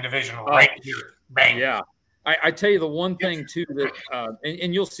Heartland Division right here. Bang. Yeah. I tell you the one thing too that,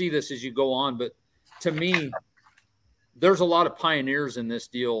 and you'll see this as you go on, but to me, there's a lot of pioneers in this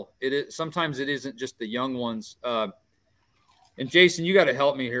deal. Sometimes it isn't just the young ones. And Jason, you got to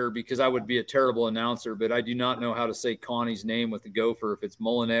help me here because I would be a terrible announcer, but I do not know how to say Connie's name with the gopher, if it's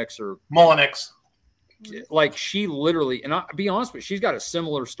Mullinex or Mullinex. Like she literally, and I'll be honest with you, she's got a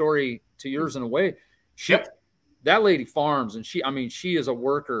similar story to yours in a way. That lady farms and she is a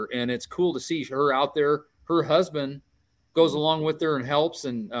worker, and it's cool to see her out there. Her husband goes along with her and helps.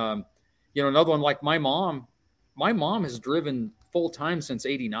 And, another one like my mom has driven full time since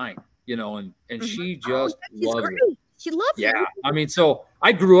 89, and she just loves it. She loves it. Yeah. So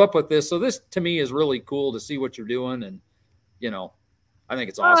I grew up with this. So this to me is really cool to see what you're doing. And, I think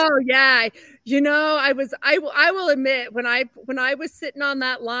it's awesome. Oh yeah. I will admit when I was sitting on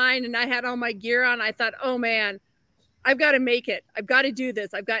that line and I had all my gear on, I thought, oh man, I've got to make it. I've got to do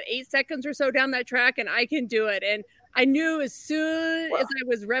this. I've got 8 seconds or so down that track and I can do it. And I knew as soon as I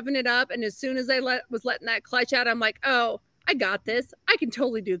was revving it up and as soon as I was letting that clutch out, I'm like, oh, I got this. I can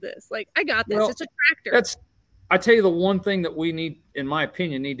totally do this. Like, I got this. It's a tractor. I tell you, the one thing that we need, in my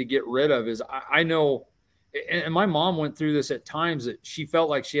opinion, need to get rid of is I know and my mom went through this at times that she felt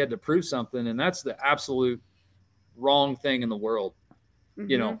like she had to prove something, and that's the absolute wrong thing in the world.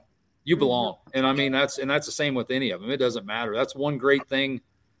 You know, you belong. And I mean, that's the same with any of them. It doesn't matter. That's one great thing,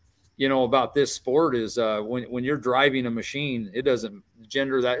 you know, about this sport is when you're driving a machine, it doesn't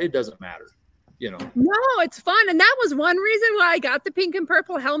matter, you know. No, it's fun. And that was one reason why I got the pink and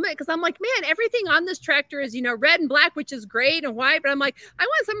purple helmet. Cause I'm like, man, everything on this tractor is, you know, red and black, which is great, and white. But I'm like, I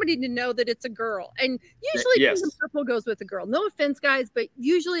want somebody to know that it's a girl. And usually pink and purple goes with a girl. No offense, guys, but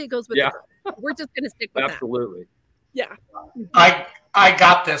usually it goes with a girl. We're just going to stick with Absolutely. that. Yeah. I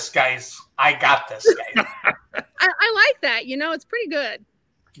got this, guys. I got this, guys. I like that. You know, it's pretty good.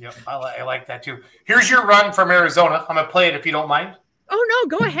 Yep, I like that too. Here's your run from Arizona. I'm going to play it if you don't mind. Oh, no,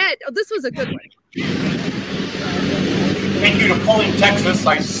 go ahead. Oh, this was a good one. Thank you to Pulling Texas.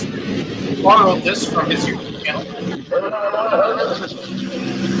 I borrowed this from his YouTube channel.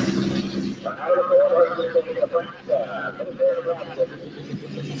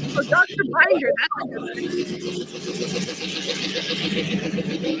 Oh, Dr. Binder, that's a good one.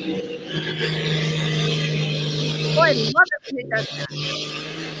 Boy, I love it when it does that.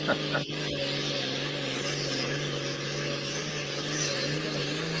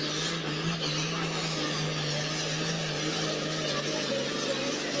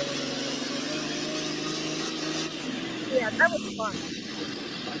 Yeah, that was fun.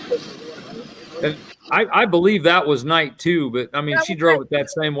 And I believe that was night 2, but I mean, she drove it that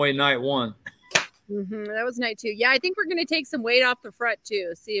same way night 1. That was night 2. Yeah, I think we're going to take some weight off the front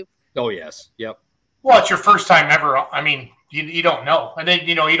too. See if. Oh yes, yep. Well, it's your first time ever. I mean, you don't know, and then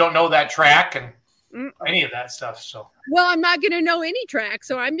you don't know that track and any of that stuff. So. Well, I'm not going to know any track,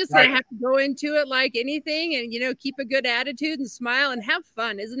 so I'm just going to have to go into it like anything, and keep a good attitude and smile and have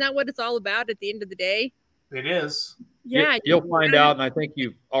fun. Isn't that what it's all about at the end of the day? It is. Yeah, you'll find out, and I think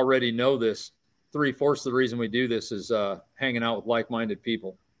you already know this. 3/4 of the reason we do this is hanging out with like-minded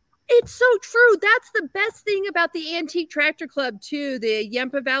people. It's so true. That's the best thing about the Antique Tractor Club too. The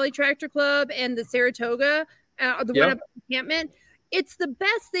Yampa Valley Tractor Club and the Saratoga, one up in Encampment. It's the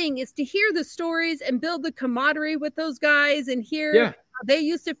best thing is to hear the stories and build the camaraderie with those guys and hear how they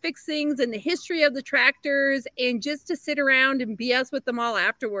used to fix things and the history of the tractors, and just to sit around and BS with them all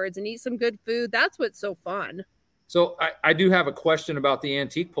afterwards and eat some good food. That's what's so fun. So I do have a question about the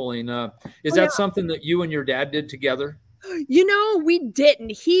antique pulling. Is that something that you and your dad did together? We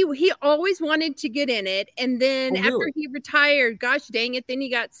didn't. He always wanted to get in it. And then after he retired, gosh dang it, then he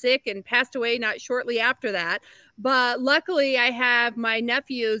got sick and passed away not shortly after that. But luckily I have my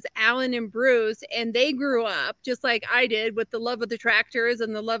nephews, Alan and Bruce, and they grew up just like I did with the love of the tractors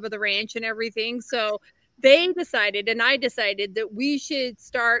and the love of the ranch and everything. So they decided, and I decided, that we should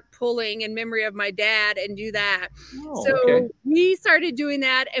start pulling in memory of my dad and do that. We started doing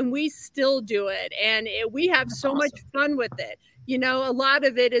that, and we still do it. And we have so much fun with it. A lot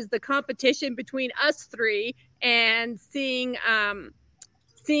of it is the competition between us three and seeing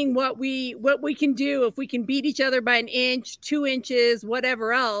what we can do, if we can beat each other by 1 inch, 2 inches,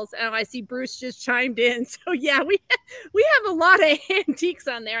 whatever else. And I see Bruce just chimed in. So yeah, we have a lot of antiques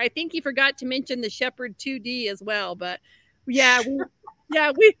on there. I think he forgot to mention the Shepherd 2D as well. But yeah, we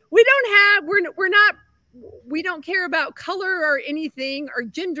don't care about color or anything or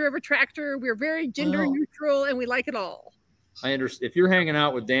gender of a tractor. We're very gender neutral, and we like it all. I understand. If you're hanging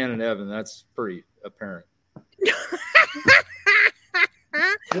out with Dan and Evan, that's pretty apparent.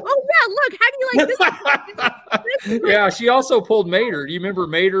 Oh yeah, look, how do you like this? Yeah, she also pulled Mater. Do you remember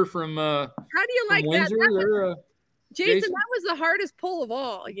Mater from how do you like Windsor? that? Jason, that was the hardest pull of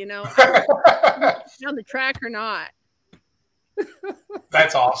all, on the track or not.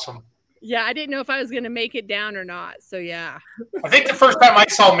 That's awesome. Yeah, I didn't know if I was going to make it down or not. So yeah. I think the first time I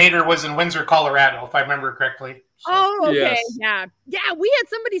saw Mater was in Windsor, Colorado, if I remember correctly. So. Oh, okay. Yes. Yeah. We had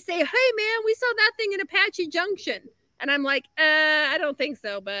somebody say, "Hey man, we saw that thing in Apache Junction." And I'm like, I don't think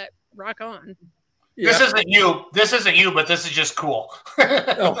so, but rock on. This isn't you. This isn't you, but this is just cool. I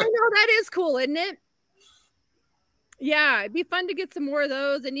know, that is cool, isn't it? Yeah, it'd be fun to get some more of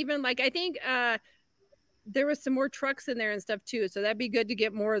those. And even I think there was some more trucks in there and stuff too. So that'd be good to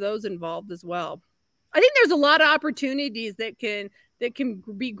get more of those involved as well. I think there's a lot of opportunities that can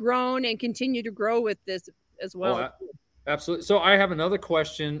be grown and continue to grow with this as well. Oh, absolutely. So I have another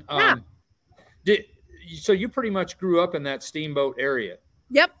question. So you pretty much grew up in that Steamboat area.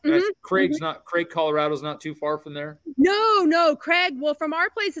 Yep. Craig, Colorado's not too far from there. No, Craig. Well, from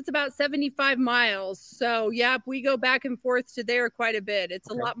our place, it's about 75 miles. So yeah, we go back and forth to there quite a bit. It's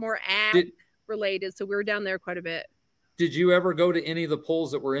a lot more related. So we were down there quite a bit. Did you ever go to any of the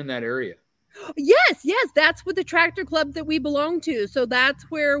pulls that were in that area? Yes, that's what the tractor club that we belong to. So that's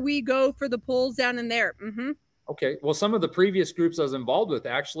where we go for the pulls down in there. Mm-hmm. Okay. Well, some of the previous groups I was involved with,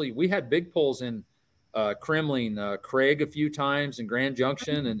 actually, we had big pulls in Kremling, Craig a few times, and Grand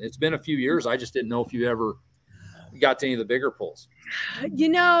Junction, and it's been a few years. I just didn't know if you ever got to any of the bigger pulls.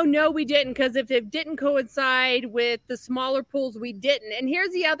 No, we didn't, because if it didn't coincide with the smaller pulls, we didn't. And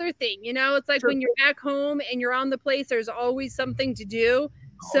here's the other thing, it's like when you're back home and you're on the place, there's always something to do.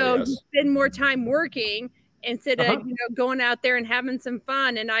 So you spend more time working instead of going out there and having some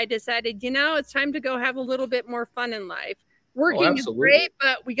fun. And I decided, it's time to go have a little bit more fun in life. Working is great,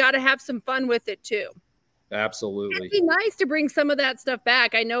 but we got to have some fun with it too. Absolutely. It'd be nice to bring some of that stuff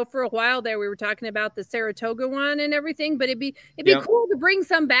back. I know for a while there we were talking about the Saratoga one and everything, but it'd be cool to bring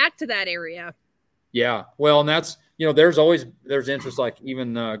some back to that area. Yeah. Well, and that's, there's interest, like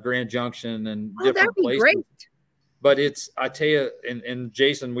even Grand Junction and different places. Great. But I tell you, and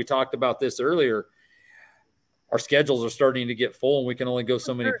Jason, we talked about this earlier. Our schedules are starting to get full, and we can only go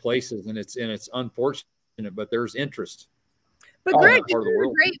so many places, and it's unfortunate, but there's interest. But Greg, it's a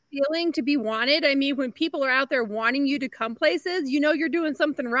great feeling to be wanted. I mean, when people are out there wanting you to come places, you're doing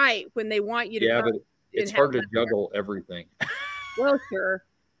something right when they want you to come. Yeah, but it's hard to juggle everything. Well, sure.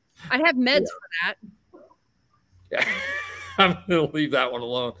 I have meds for that. Yeah. I'm going to leave that one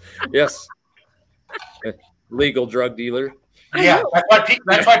alone. Yes. Legal drug dealer. Yeah, that's why people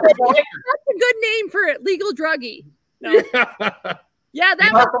like her. That's a good name for it, legal druggie. No. Yeah,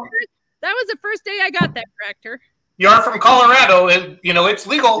 that was the first day I got that tractor. You're from Colorado, and it's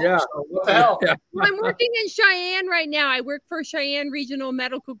legal. Yeah. So what the hell? Yeah. I'm working in Cheyenne right now. I work for Cheyenne Regional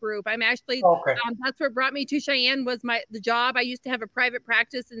Medical Group. I'm actually that's what brought me to Cheyenne was the job. I used to have a private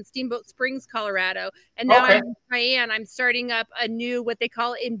practice in Steamboat Springs, Colorado, and now I'm in Cheyenne. I'm starting up a new what they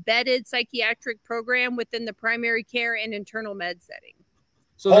call embedded psychiatric program within the primary care and internal med setting.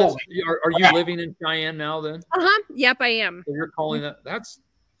 So are you living in Cheyenne now then? Yep, I am. So you're calling that's.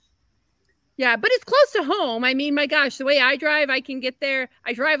 Yeah, but it's close to home. I mean, my gosh, the way I drive, I can get there.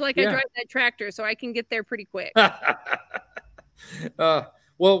 I drive like I drive that tractor, so I can get there pretty quick. Well,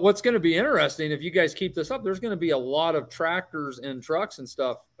 what's going to be interesting, if you guys keep this up, there's going to be a lot of tractors and trucks and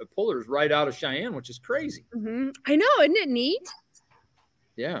stuff, pullers right out of Cheyenne, which is crazy. Mm-hmm. I know. Isn't it neat?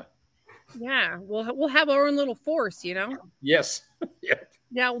 Yeah. Yeah. We'll have our own little force, Yes. Yeah.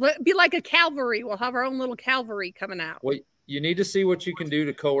 Yeah, we'll be like a cavalry. We'll have our own little cavalry coming out. Well, you need to see what you can do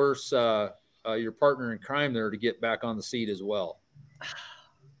to coerce your partner in crime there to get back on the seat as well.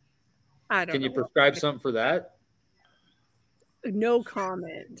 I don't know. Can you prescribe something for that? No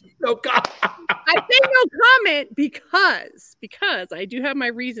comment. No comment. I say no comment because I do have my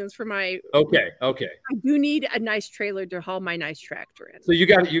reasons for my. Okay. I do need a nice trailer to haul my nice tractor in. So you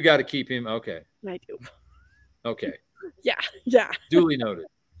got to keep him. Okay. I do. Okay. Yeah. Duly noted.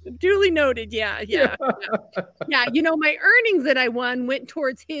 Yeah. Yeah, my earnings that I won went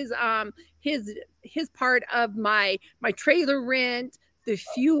towards his part of my trailer rent, the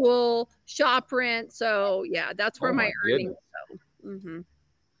fuel, shop rent. So yeah, that's where my earnings go. Mm-hmm.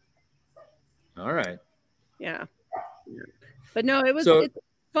 All right. Yeah. But no, it's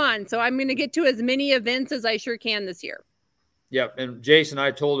fun. So I'm going to get to as many events as I sure can this year. Yeah. And Jason,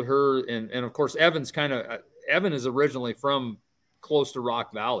 I told her, and of course, Evan is originally from close to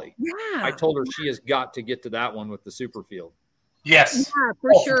Rock Valley. Yeah. I told her she has got to get to that one with the super field. Yes. Yeah,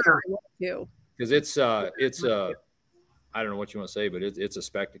 for sure. Because it's I don't know what you want to say, but it's a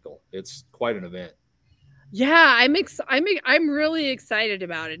spectacle. It's quite an event. Yeah, I'm really excited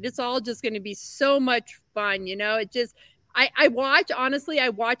about it. It's all just going to be so much fun. It just, I watch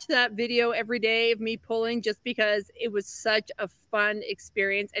that video every day of me pulling just because it was such a fun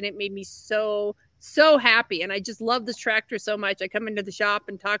experience and it made me so happy. And I just love this tractor so much. I come into the shop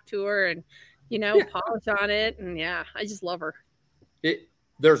and talk to her and, polish on it. And yeah, I just love her.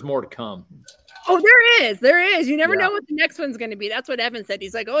 There's more to come. Oh, there is. You never know what the next one's going to be. That's what Evan said.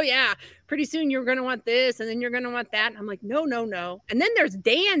 He's like, oh yeah, pretty soon you're going to want this. And then you're going to want that. And I'm like, no. And then there's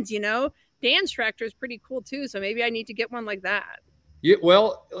Dan's, Dan's tractor is pretty cool too. So maybe I need to get one like that. Yeah.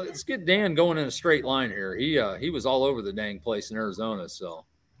 Well, let's get Dan going in a straight line here. He was all over the dang place in Arizona. So.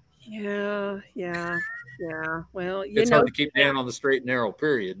 Yeah. Well, it's hard to keep Dan on the straight and narrow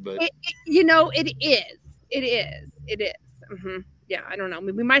period, but it is. Mm-hmm. Yeah, I don't know.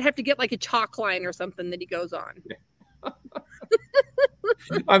 We might have to get like a chalk line or something that he goes on.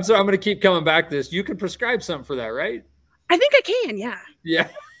 I'm sorry. I'm going to keep coming back to this. You can prescribe something for that, right? I think I can. Yeah. Yeah.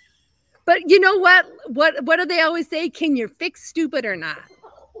 But you know what? What do they always say? Can you fix stupid or not?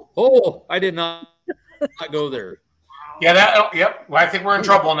 Oh, I did not go there. Yeah. Yep. Well, I think we're in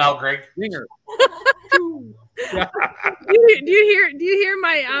trouble now, Greg. Dinger. Do you hear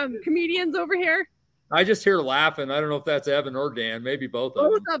my comedians over here? I just hear laughing. I don't know if that's Evan or Dan. Maybe both of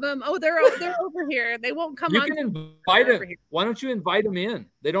them. Both of them. Oh, they're over here. They won't come. You on can invite them. Why don't you invite them in?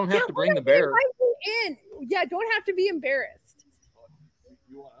 They don't have to bring the bear. Invite them in. Yeah, don't have to be embarrassed.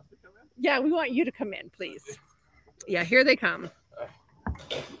 You want us to come in? Yeah, we want you to come in, please. Yeah, here they come.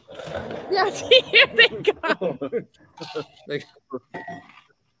 Yeah, see, here they come.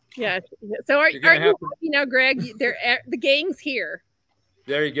 Yeah. So are you happy now, Greg? The gang's here.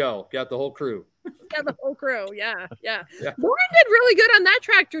 There you go. Got the whole crew. Yeah, the whole crew. Yeah. Lauren did really good on that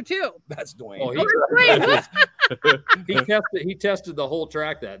tractor too. That's Dwayne. Oh, he tested the whole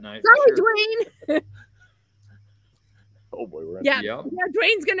track that night. Sorry, Dwayne. Oh boy, we're yeah.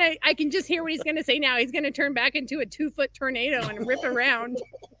 Dwayne's gonna. I can just hear what he's gonna say now. He's gonna turn back into a 2-foot tornado and rip around.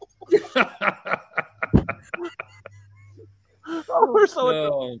 Oh, we're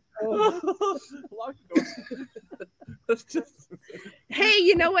so. Hey,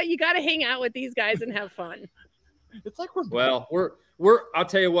 you know what? You got to hang out with these guys and have fun. It's like we're. I'll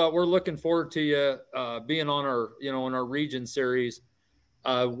tell you what. We're looking forward to you being on our, in our region series.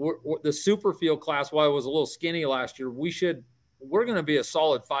 The super field class, while it was a little skinny last year, we're going to be a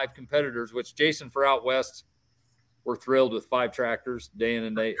solid 5 competitors. Which Jason, for out west, we're thrilled with 5 tractors day in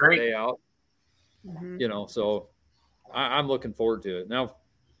and day out. Mm-hmm. So I'm looking forward to it. Now,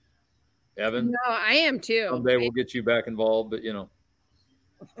 Evan, no, I am too. Someday we'll get you back involved, but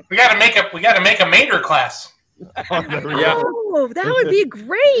we got to make a major class. Oh, that would be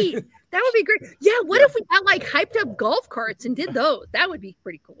great. That would be great. Yeah, what if we got like hyped up golf carts and did those? That would be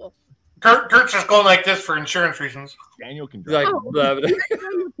pretty cool. Kurt's just going like this for insurance reasons. Daniel can drive.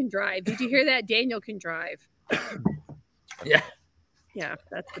 Daniel can drive. Did you hear that? Daniel can drive. Yeah. Yeah,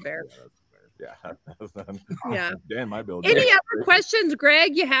 that's the bear. Yeah. Dan, my build. Any other questions,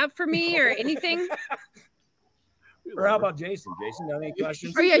 Greg, you have for me or anything? Or how about Jason? Jason, got any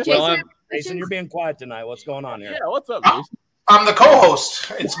questions? Oh, yeah, Jason. Jason, you're being quiet tonight. What's going on here? Yeah, what's up, Jason? I'm the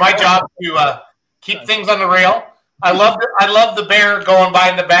co-host. It's my job to keep things on the rail. I love the bear going by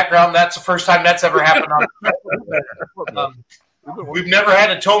in the background. That's the first time that's ever happened on we've never had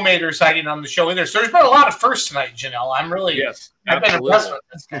a tow mater sighting on the show either. So there's been a lot of firsts tonight, Janelle. I've been impressed with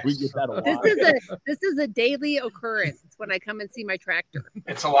this guy. We get that a lot. This is a daily occurrence when I come and see my tractor.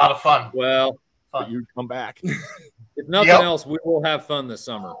 It's a lot of fun. Well, you come back. If nothing else, we will have fun this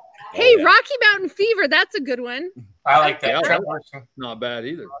summer. Hey, Rocky Mountain Fever, that's a good one. I like that. Yeah, not bad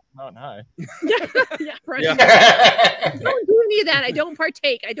either. Not high. Yeah, right. I don't do any of that. I don't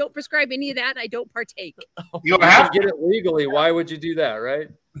partake. I don't prescribe any of that. I don't partake. You have to get it legally. Why would you do that, right?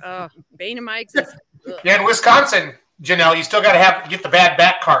 Bane of my existence. Yeah, in Wisconsin, Janelle, you still got to get the bad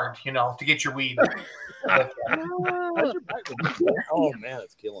back card, to get your weed. Oh man,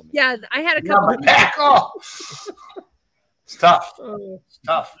 it's killing me. Yeah, I had a couple. It's tough. It's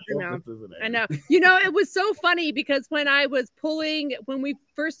tough. I know. It was so funny because when we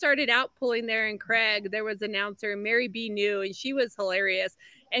first started out pulling there in Craig, there was an announcer, Mary B. New, and she was hilarious.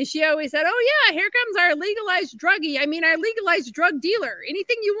 And she always said, "Oh yeah, here comes our legalized druggie. I mean, our legalized drug dealer.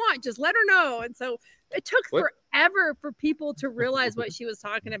 Anything you want, just let her know." And so it took forever for people to realize what she was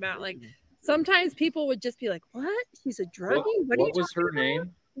talking about. Like sometimes people would just be like, "What? She's a druggie? What was her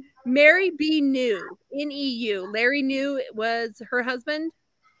name?" Mary B. New, N-E-U. Larry New was her husband.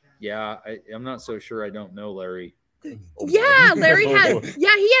 Yeah, I'm not so sure. I don't know Larry. Yeah, Larry he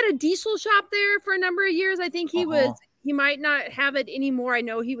had a diesel shop there for a number of years. I think he might not have it anymore. I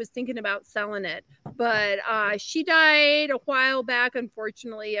know he was thinking about selling it, but she died a while back,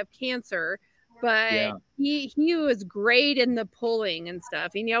 unfortunately, of cancer. But he was great in the pulling and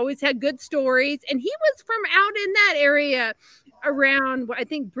stuff. And he always had good stories. And he was from out in that area around, I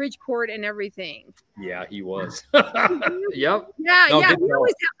think, Bridgeport and everything. Yeah, he was. Yep. Yeah.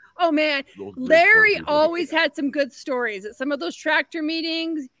 Larry always had some good stories at some of those tractor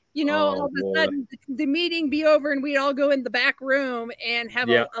meetings. All of a sudden the meeting be over and we'd all go in the back room and have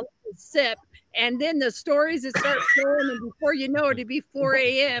a sip. And then the stories that start flowing, and before you know it, it'd be 4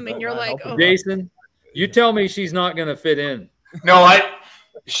 a.m. And you're like, "Oh, Jason, you tell me she's not going to fit in." No,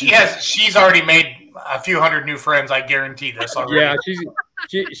 she's already made a few hundred new friends. I guarantee this already.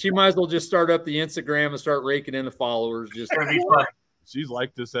 Yeah, she might as well just start up the Instagram and start raking in the followers. Just gonna be fun. She's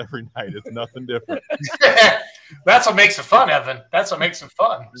like this every night. It's nothing different. That's what makes it fun, Evan. That's what makes it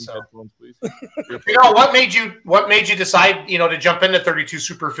fun. So, what made you decide, to jump into 32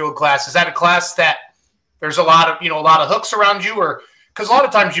 Superfield class? Is that a class that there's a lot of hooks around you, or because a lot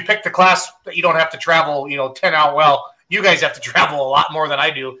of times you pick the class that you don't have to travel, 10 out. Well, you guys have to travel a lot more than I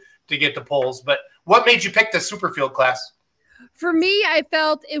do to get the polls. But what made you pick the Superfield class? For me, I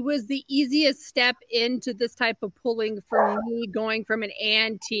felt it was the easiest step into this type of pulling for me, going from an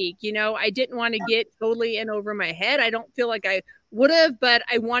antique. I didn't want to get totally in over my head. I don't feel like I would have, but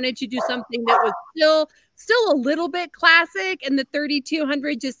I wanted to do something that was still a little bit classic, and the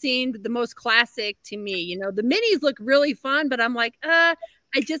 3200 just seemed the most classic to me. The minis look really fun, but I'm like, I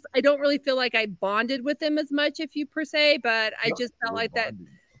don't really feel like I bonded with them as much, if you per se, but I just felt like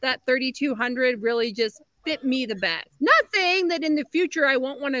that 3200 really just fit me the best. Not saying that in the future I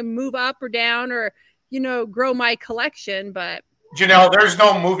won't want to move up or down or, grow my collection, but there's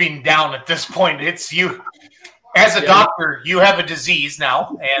no moving down at this point. It's you. As a doctor, you have a disease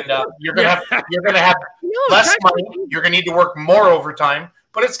now, and you're gonna have less money. You're gonna need to work more overtime,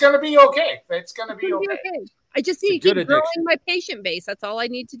 but it's gonna be okay. It's gonna be okay. I just need to keep growing my patient base. That's all I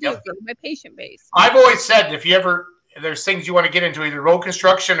need to do. Grow my patient base. I've always said, if there's things you want to get into, either road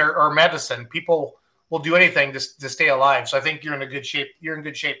construction or medicine, people will do anything to stay alive. So I think you're in a good shape. You're in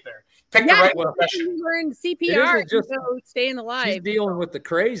good shape there. Pick the right profession. You learn CPR to go staying alive. She's dealing with the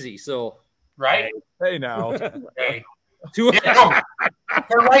crazy, so. Right? Hey, now. Hey. They're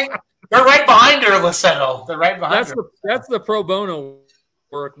right behind her, Lussetto. They're right behind her. That's the pro bono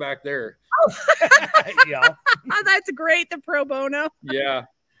work back there. Yeah. Oh, that's great. The pro bono. Yeah.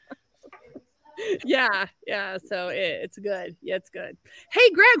 Yeah. So it's good. Yeah, it's good.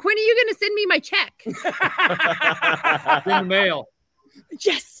 Hey, Greg, when are you going to send me my check? In the mail.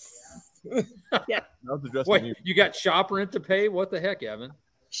 Yes. Yeah. Wait, you got shop rent to pay? What the heck, Evan?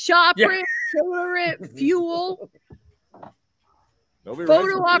 Shop rent, soda rent, fuel,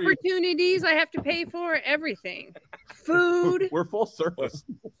 photo opportunities I have to pay for, everything. Food. We're full service.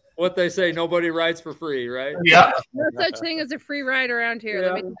 What they say, nobody rides for free, right? Yeah. No such thing as a free ride around here.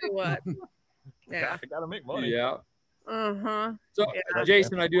 Yeah. Let me tell you what. Yeah. I gotta make money. Yeah. Uh-huh. So,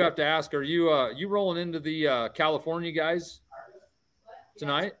 Jason, I do have to ask, are you rolling into the California guys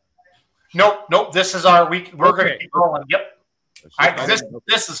tonight? Nope. This is our week. We're going to keep rolling. Yep.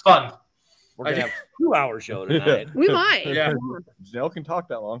 This is fun. We're gonna have a 2-hour show tonight. We might. Yeah. Janelle can talk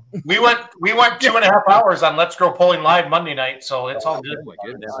that long. We went 2.5 hours on Let's Grow Pulling Live Monday night, so it's all good. Oh my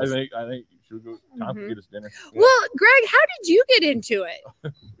goodness. I think should we go time to get us dinner. Well, Greg, how did you get into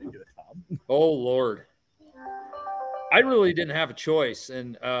it? Oh Lord. I really didn't have a choice.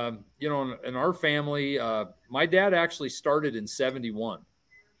 And in our family, my dad actually started in 71.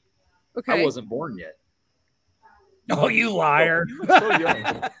 Okay. I wasn't born yet. Oh, you liar. So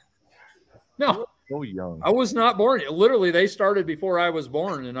young. No. So young. I was not born yet. Literally, they started before I was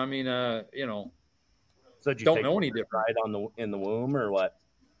born. And I mean, So did you don't know any different. Ride in the womb or what?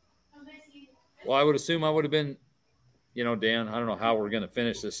 Well, I would assume I would have been, Dan, I don't know how we're going to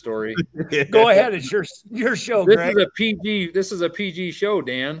finish this story. Go ahead. It's your show, This Greg. is a PG show,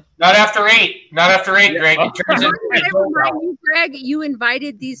 Dan. Not after 8. Not after 8, Greg. It turns I into remind you, Greg, you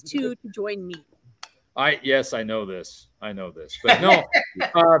invited these two to join me. Yes, I know this. But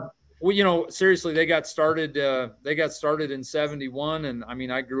no, seriously, they got started in 71. And I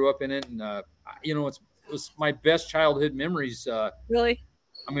mean, I grew up in it, and it was my best childhood memories. Really?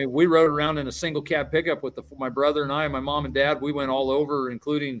 I mean, we rode around in a single cab pickup with my brother and I, my mom and dad. We went all over,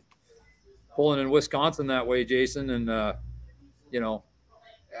 including pulling in Wisconsin that way, Jason. And,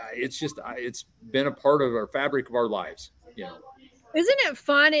 it's been a part of our fabric of our lives, Isn't it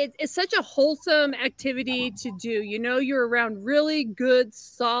fun? It's such a wholesome activity to do. You're around really good,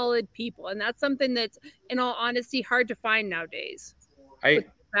 solid people. And that's something that's, in all honesty, hard to find nowadays.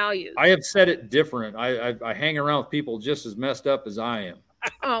 Values. I have said it different. I hang around with people just as messed up as I am.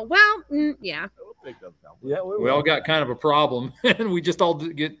 Oh, well, yeah. Yeah, We all got kind of a problem, and we just all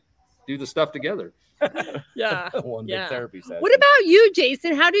do the stuff together. Yeah. One big therapy session. What about you,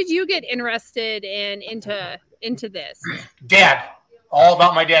 Jason? How did you get interested into this? Dad. All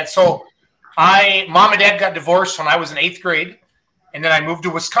about my dad. So mom and dad got divorced when I was in 8th grade, and then I moved to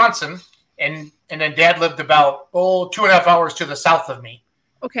Wisconsin, and then dad lived about 2.5 hours to the south of me.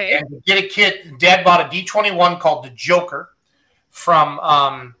 Okay. And to get a kid, dad bought a D21 called the Joker from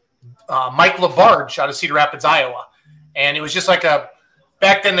Mike LaBarge out of Cedar Rapids, Iowa. And it was just like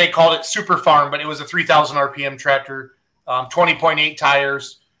back then they called it Super Farm, but it was a 3,000 RPM tractor, 20.8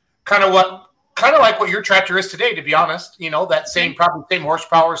 tires, kind of like what your tractor is today, to be honest. That probably same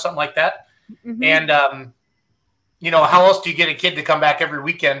horsepower or something like that. Mm-hmm. And, how else do you get a kid to come back every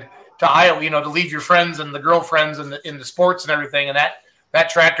weekend to Iowa, to leave your friends and the girlfriends and in the sports and everything. And that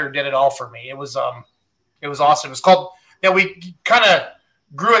tractor did it all for me. It was awesome. It was called, we kind of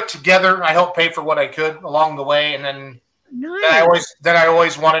grew it together. I helped pay for what I could along the way. And then, nice. I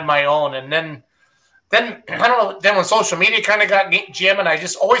always wanted my own. And then I don't know, then when social media kind of got jamming, I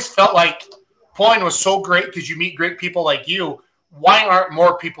just always felt like pulling was so great because you meet great people like you. Why aren't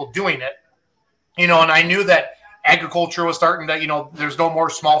more people doing it? You know, and I knew that agriculture was starting to, there's no more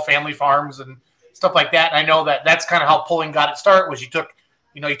small family farms and stuff like that. And I know that that's kind of how pulling got its start was you took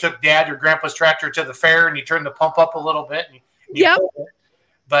dad or grandpa's tractor to the fair and you turned the pump up a little bit. And you pulled it.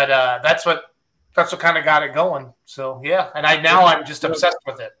 But that's what kind of got it going. So, yeah. And I'm just obsessed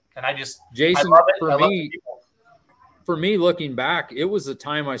with it. And Jason, I love it. For me, looking back, it was the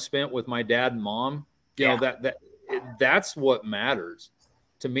time I spent with my dad and mom. You know, that's what matters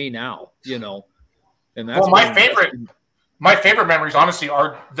to me now, And that's my favorite memories, honestly,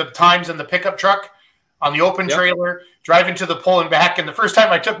 are the times in the pickup truck on the open trailer, driving to the pole and back. And the first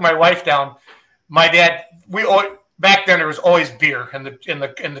time I took my wife down, my dad, back then there was always beer in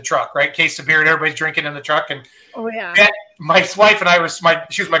the truck, right? Case of beer, and everybody's drinking in the truck. And my wife and I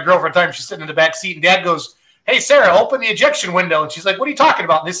she was my girlfriend at the time. She's sitting in the back seat, and Dad goes, "Hey, Sarah, open the ejection window." And she's like, "What are you talking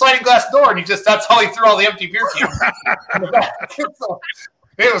about?" And the sliding glass door, and that's how he threw all the empty beer cans in the back. So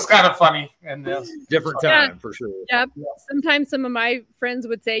it was kind of funny and different time for sure. Yeah. Sometimes some of my friends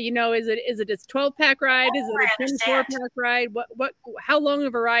would say, is it a 12-pack ride? Is it a 24-pack ride? How long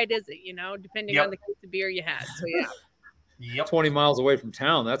of a ride is it? Depending on the case of beer you had. So yeah. Yep. 20 miles away from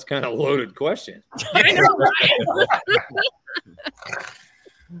town. That's kind of a loaded question. I know, right?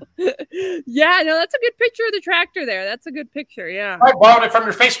 Yeah, no, that's a good picture of the tractor there. That's a good picture. Yeah. I borrowed it from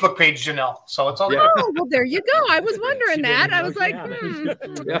your Facebook page, Janelle. So it's all good. Oh, well, there you go. I was wondering that. I was like,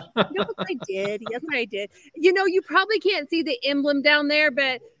 Yes, I did. Yes, I did. You probably can't see the emblem down there,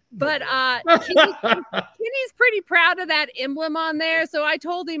 but Kenny's pretty proud of that emblem on there. So I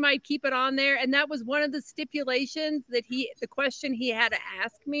told him I'd keep it on there. And that was one of the stipulations that the question he had to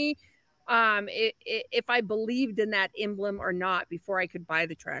ask me. If I believed in that emblem or not before I could buy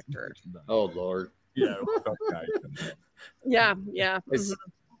the tractor. Oh Lord. Yeah. Yeah.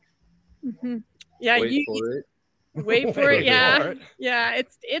 Mm-hmm. Yeah. Wait for it. Yeah. Yeah.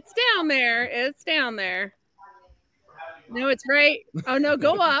 It's down there. It's down there. No, it's right. Oh no,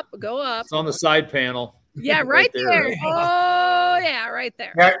 go up. It's on the side panel. Yeah, right there. Oh yeah, right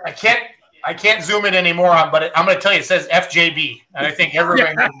there. Yeah, I can't zoom it anymore but I'm going to tell you, it says FJB, and I think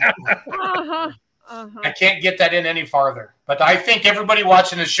everybody. I can't get that in any farther, but I think everybody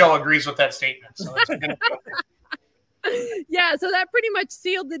watching this show agrees with that statement. So it's a good Yeah, so that pretty much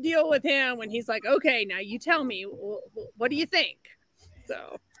sealed the deal with him when he's like, "Okay, now you tell me, what do you think?"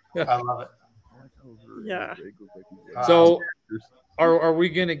 So I love it. Yeah. So, are we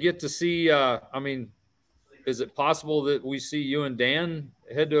going to get to see? Is it possible that we see you and Dan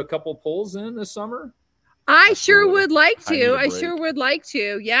head to a couple pulls in this summer? I sure would like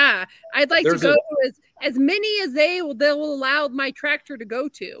to. Yeah. I'd like to go to as many as they'll allow my tractor to go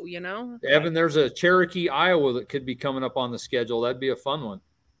to, Evan, there's a Cherokee, Iowa that could be coming up on the schedule. That'd be a fun one.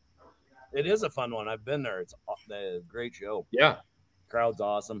 It is a fun one. I've been there. It's a great show. Yeah. Crowd's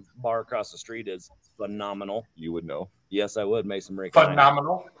awesome. Bar across the street is phenomenal. You would know. Yes, I would. Mason Rick.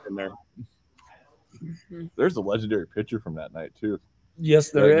 Phenomenal. In there. There's a legendary picture from that night too. Yes,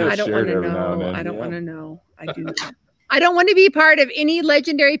 there is. I don't want to know. I don't want to know. I do. I don't want to be part of any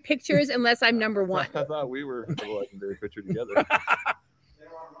legendary pictures unless I'm number one. I thought we were a legendary picture together.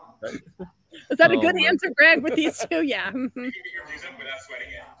 Is that a good answer, Greg, with these two? Yeah.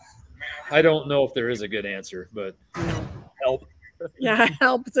 I don't know if there is a good answer, but help. Yeah,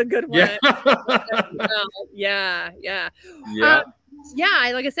 help. It's a good one. Yeah.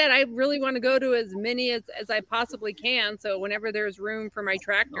 Like I said, I really want to go to as many as I possibly can. So whenever there's room for my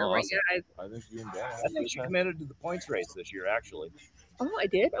tractor, awesome. I think you and Dan. I think she committed to the points race this year, actually. Oh, I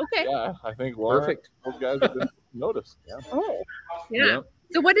did. Okay. Yeah, I think perfect. Those guys have been noticed. Yeah. Oh, yeah.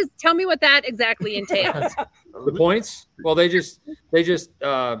 So tell me what that exactly entails. The points? Well, they just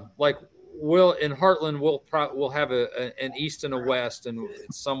like in Heartland we'll have an east and a west, and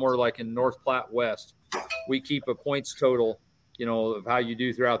somewhere like in North Platte West, we keep a points total, of how you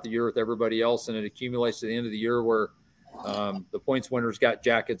do throughout the year with everybody else, and it accumulates to the end of the year where the points winners got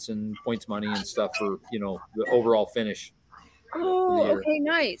jackets and points money and stuff for the overall finish. Oh, okay,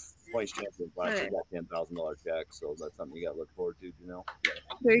 nice. Points champions last year got $10,000 check, so that's something you got to look forward to.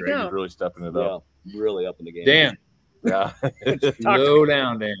 There you go. Really stepping it up. Yeah, really up in the game. Dan. Yeah. Slow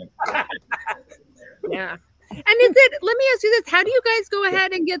down, Dan. Yeah. And let me ask you this, how do you guys go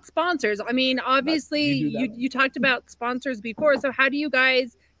ahead and get sponsors? I mean, obviously you talked about sponsors before, so how do you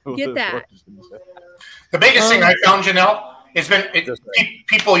guys get that? The biggest thing I found, Janelle, has been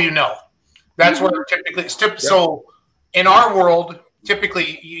people That's where typically so in our world,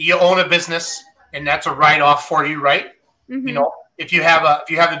 typically you own a business and that's a write-off for you, right? Mm-hmm. If you have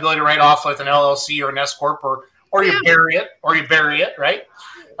the ability to write off with an LLC or an S Corp or you bury it, right?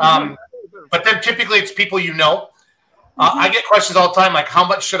 but then typically it's people you know. I get questions all the time, like, how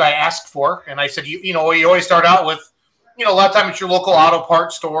much should I ask for? And I said, you always start out with, a lot of times it's your local auto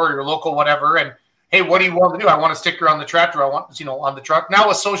parts store, or your local whatever. And, hey, what do you want to do? I want a sticker on the tractor. I want, on the truck. Now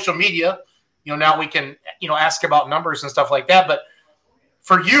with social media, now we can, ask about numbers and stuff like that. But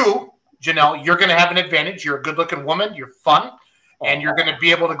for you, Janelle, you're going to have an advantage. You're a good looking woman. You're fun. And you're going to be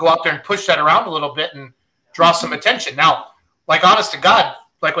able to go out there and push that around a little bit and draw some attention. Now, like, honest to God,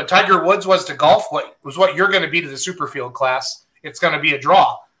 like what Tiger Woods was to golf, what you're going to be to the Superfield class. It's going to be a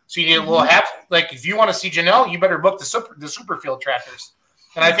draw. So you need a little if you want to see Janelle, you better book the Superfield tractors.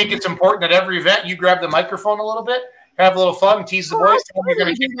 And I think it's important at every event you grab the microphone a little bit, have a little fun, tease the boys. Tell them you're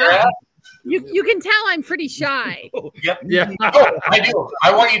going to kick their ass. You can tell I'm pretty shy. Yep. Yeah. No, I do.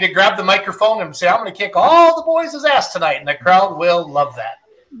 I want you to grab the microphone and say, I'm going to kick all the boys' ass tonight. And the crowd will love that.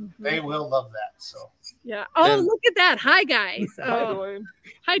 They will love that. So. Yeah. Oh, look at that. Hi, guys. Oh.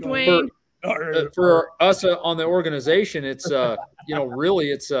 Hi, Dwayne. For us on the organization, it's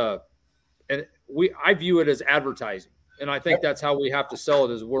really it's and I view it as advertising, and I think that's how we have to sell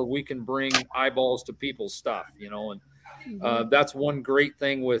it, is where we can bring eyeballs to people's stuff, and that's one great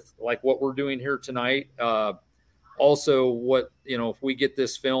thing with like what we're doing here tonight. Also, what if we get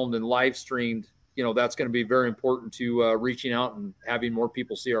this filmed and live streamed, that's going to be very important to reaching out and having more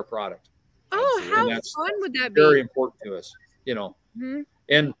people see our product. Oh, how fun would that be? Very important to us,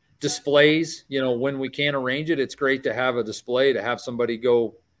 and displays, when we can arrange it, it's great to have a display, to have somebody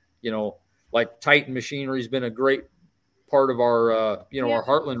go, like Titan Machinery has been a great part of our, our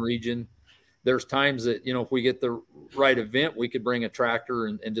Heartland region. There's times that, if we get the right event, we could bring a tractor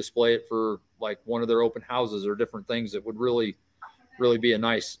and display it for like one of their open houses or different things that would really, really be a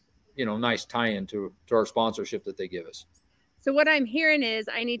nice, nice tie-in to our sponsorship that they give us. So what I'm hearing is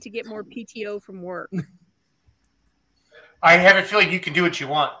I need to get more PTO from work. I have a feeling you can do what you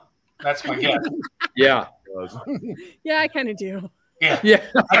want. That's my guess. Yeah. Yeah, I kind of do. Yeah.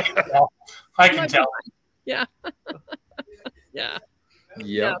 I can tell. Yeah.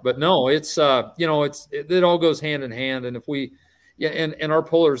 Yeah. But no, it's it all goes hand in hand. And if we, and our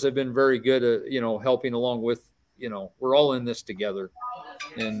pullers have been very good at, helping along with, we're all in this together.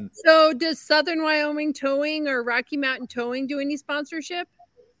 And so does Southern Wyoming Towing or Rocky Mountain Towing do any sponsorship?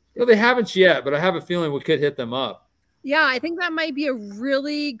 They haven't yet, but I have a feeling we could hit them up. Yeah, I think that might be a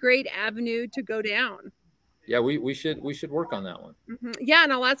really great avenue to go down. Yeah, we should work on that one. Mm-hmm. Yeah,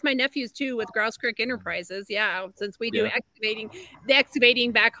 and I'll ask my nephews too with Grouse Creek Enterprises. Yeah, since we do the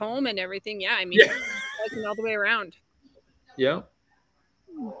excavating back home and everything. Yeah, I mean, all the way around. Yeah.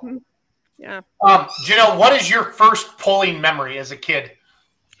 Mm-hmm. Yeah. Janelle, what is your first pulling memory as a kid?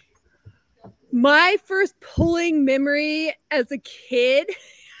 My first pulling memory as a kid.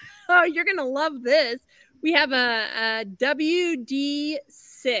 Oh, you're gonna love this. We have a WD6,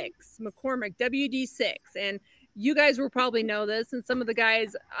 McCormick WD6, and you guys will probably know this, and some of the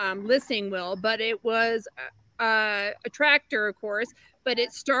guys listening will, but it was a tractor, of course, but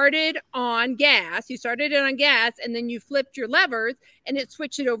it started on gas. You started it on gas, and then you flipped your levers, and it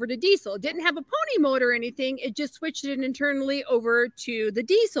switched it over to diesel. It didn't have a pony motor or anything. It just switched it internally over to the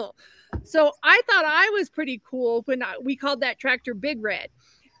diesel. So I thought I was pretty cool when we called that tractor Big Red.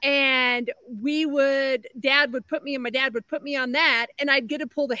 And my dad would put me on that, and I'd get to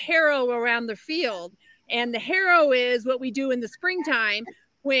pull the harrow around the field. And the harrow is what we do in the springtime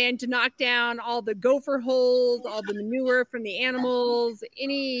to knock down all the gopher holes, all the manure from the animals,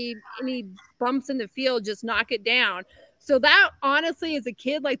 any bumps in the field, just knock it down. So that honestly, as a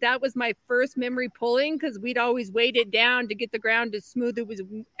kid, like that was my first memory pulling, because we'd always weight it down to get the ground as smooth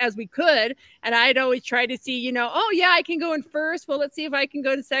as we could. And I'd always try to see, oh yeah, I can go in first. Well, let's see if I can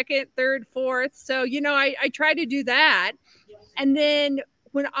go to second, third, fourth. So, I try to do that. And then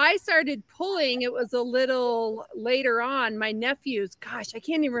when I started pulling, it was a little later on. My nephews, gosh, I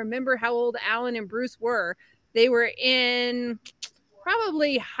can't even remember how old Alan and Bruce were. They were in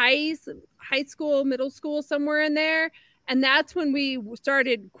probably high school, middle school, somewhere in there. And that's when we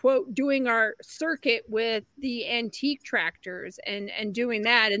started, quote, doing our circuit with the antique tractors and doing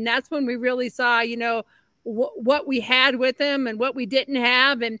that. And that's when we really saw, what we had with them and what we didn't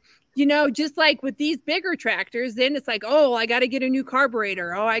have. And, just like with these bigger tractors, then it's like, oh, I got to get a new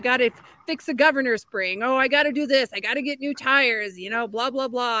carburetor. Oh, I got to fix a governor spring. Oh, I got to do this. I got to get new tires, blah, blah,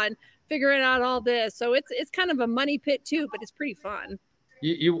 blah, and figuring out all this. So it's kind of a money pit too, but it's pretty fun.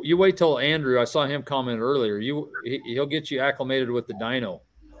 You wait till Andrew. I saw him comment earlier. He'll get you acclimated with the dyno.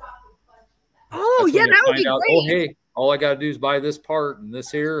 Oh yeah, that would be great. Oh hey, all I got to do is buy this part and this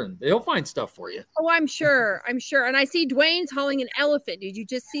here, and he'll find stuff for you. Oh, I'm sure. And I see Dwayne's hauling an elephant. Did you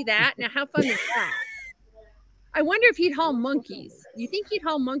just see that? Now, how fun is that? I wonder if he'd haul monkeys. You think he'd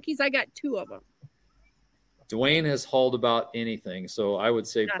haul monkeys? I got 2 of them. Dwayne has hauled about anything, so I would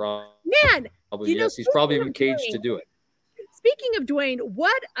say probably you know, yes. He's probably even caged to do it. Speaking of Dwayne,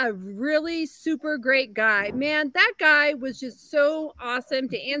 what a really super great guy. Man, that guy was just so awesome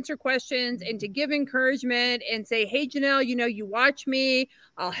to answer questions and to give encouragement and say, hey, Janelle, you know, you watch me.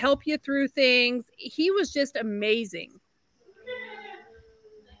 I'll help you through things. He was just amazing.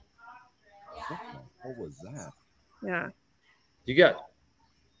 What was that? Yeah. You got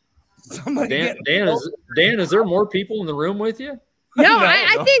Somebody Dan, is there more people in the room with you? No,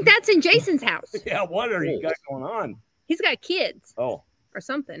 I think that's in Jason's house. Yeah, what are you got going on? He's got kids. Oh. Or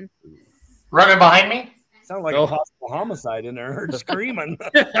something. Running behind me? Sounds like a possible homicide in there, screaming.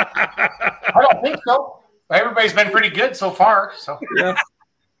 I don't think so. Everybody's been pretty good so far. So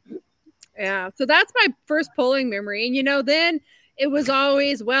yeah. So that's my first polling memory. And, you know, then it was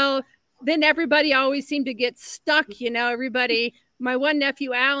always, then everybody always seemed to get stuck. You know, my one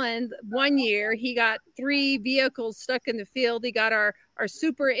nephew, Alan, one year, he got 3 vehicles stuck in the field. He got our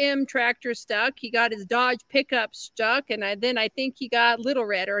Super M tractor stuck. He got his Dodge pickup stuck. And then I think he got Little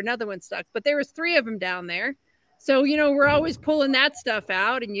Red or another one stuck. But there was 3 of them down there. So, you know, we're always pulling that stuff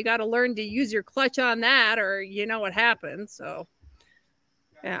out. And you got to learn to use your clutch on that or you know what happens. So,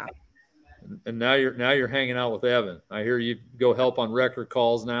 yeah. And now you're hanging out with Evan. I hear you go help on record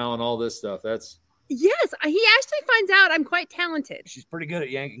calls now and all this stuff. Yes, he actually finds out I'm quite talented. She's pretty good at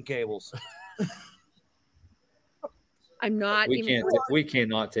yanking cables. I'm not. We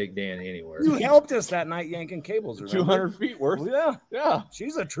cannot take Dan anywhere. You helped us that night yanking cables. 200 feet worth. Well, yeah.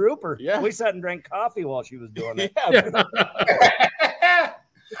 She's a trooper. Yeah. We sat and drank coffee while she was doing it. Yeah.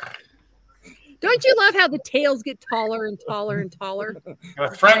 Don't you love how the tails get taller and taller and taller?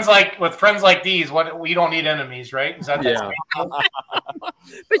 with friends like these, we don't need enemies, right? Is that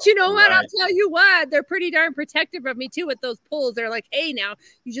But you know what? Right. I'll tell you what, they're pretty darn protective of me too with those pulls. They're like, hey, now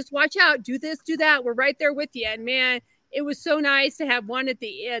you just watch out, do this, do that. We're right there with you. And man, it was so nice to have one at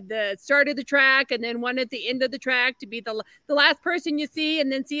the start of the track and then one at the end of the track to be the last person you see and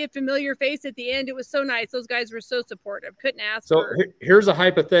then see a familiar face at the end. It was so nice. Those guys were so supportive. Couldn't ask for. Here's a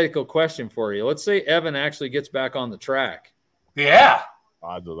hypothetical question for you. Let's say Evan actually gets back on the track. Yeah.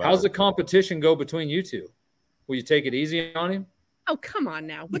 How's the competition go between you two? Will you take it easy on him? Oh, come on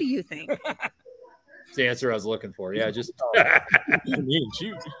now. What do you think? That's the answer I was looking for. Yeah, just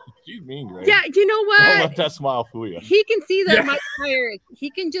she's mean, right? Yeah, you know what? Don't let that smile fool you. He can see my tires. He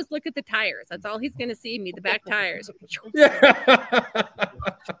can just look at the tires. That's all he's going to see me, the back tires. Yeah.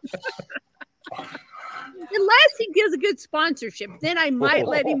 Unless he gives a good sponsorship, then I might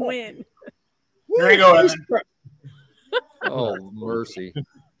let him win. There you go, Evan. Oh, mercy.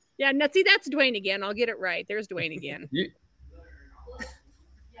 Yeah, now see, that's Dwayne again. I'll get it right. There's Dwayne again.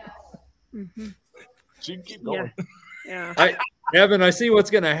 Mm-hmm. She can keep going. Yeah. Evan, I see what's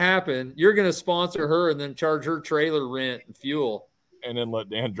going to happen. You're going to sponsor her and then charge her trailer rent and fuel. And then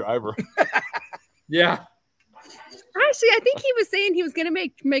let Dan drive her. Yeah. Actually, I think he was saying he was going to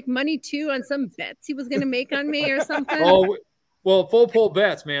make money too on some bets he was going to make on me or something. Oh, well, full pull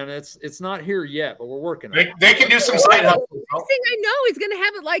bets, man. It's not here yet, but we're working on it. They can do some side hustles. Next thing I know, he's going to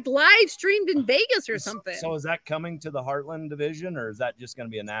have it like live streamed in Vegas or something. So is that coming to the Heartland division, or is that just going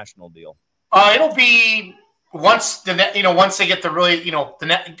to be a national deal? It'll be once they get the really,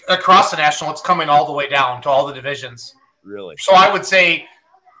 across the national, it's coming all the way down to all the divisions. Really? So I would say,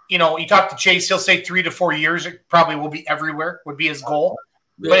 you talk to Chase, he'll say 3 to 4 years. It probably will be everywhere, would be his goal.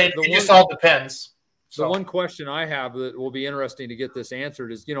 But it just all depends. So one question I have that will be interesting to get this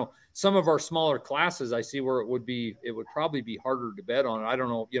answered is, some of our smaller classes, I see where it would probably be harder to bet on. I don't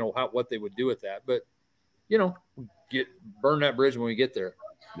know, what they would do with that, but burn that bridge when we get there.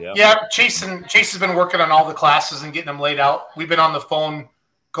 Yeah. Chase has been working on all the classes and getting them laid out. We've been on the phone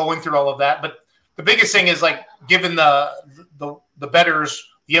going through all of that, but the biggest thing is like giving the bettors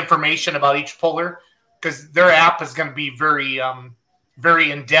the information about each puller, because their app is going to be very,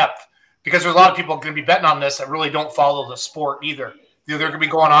 very in depth. Because there's a lot of people going to be betting on this that really don't follow the sport either. They're going to be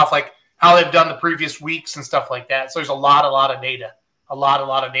going off like how they've done the previous weeks and stuff like that. So there's a lot of data, a lot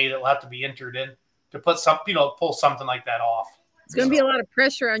of data that will have to be entered in to put pull something like that off. It's going to be a lot of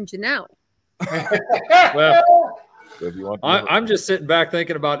pressure on Janelle. Well, I'm just sitting back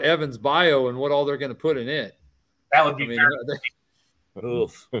thinking about Evan's bio and what all they're going to put in it. That would be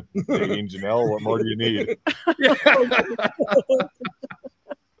Oof. Hey, Janelle, what more do you need?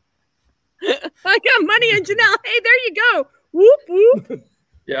 I got money on Janelle. Hey, there you go. Whoop, whoop.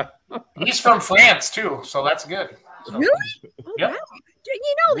 Yeah. He's from France, too, so that's good. So, really? Oh, yep. Wow.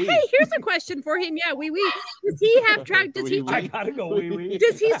 Hey, here's a question for him. Yeah, does he have tractor? I gotta go. Wee.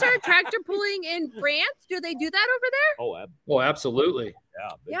 Does he start tractor pulling in France? Do they do that over there? Oh, absolutely. Yeah.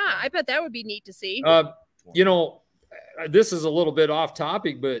 Yeah, I bet that would be neat to see. This is a little bit off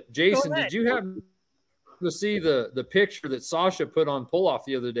topic, but Jason, did you happen to see the picture that Sasha put on Pull Off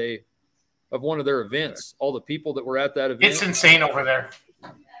the other day of one of their events? All the people that were at that event. It's insane over there.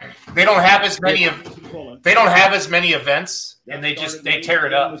 They don't have as many events, and they tear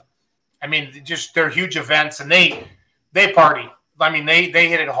it up. I mean, they're huge events, and they party. I mean, they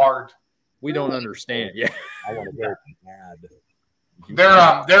hit it hard. We don't understand. Yeah, I want to go mad.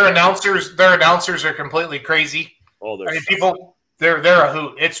 Their announcers are completely crazy. They're a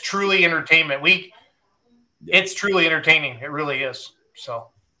hoot. It's truly entertainment. It's truly entertaining. It really is. So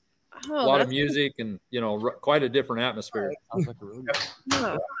a lot of music and quite a different atmosphere. Sounds like a really good.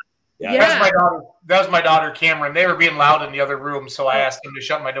 Yeah. That was my daughter Cameron. They were being loud in the other room, so I asked them to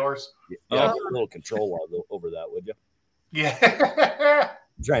shut my doors. Yeah, a little control over that, would you? Yeah.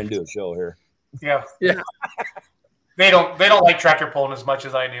 I'm trying to do a show here. Yeah. They don't like tractor pulling as much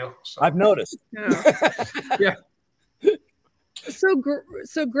as I do. So. I've noticed. Yeah. So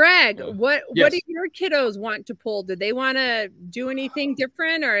Greg, what do your kiddos want to pull? Do they want to do anything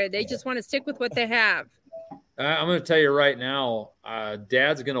different, or they just want to stick with what they have? I'm going to tell you right now,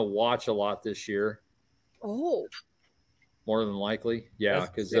 Dad's going to watch a lot this year. Oh, more than likely, yeah,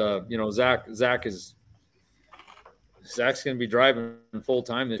 because Zach's going to be driving full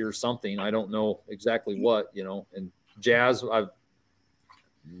time this year. Something I don't know exactly what, and Jazz,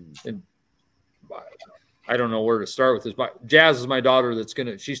 I don't know where to start with this, but Jazz is my daughter.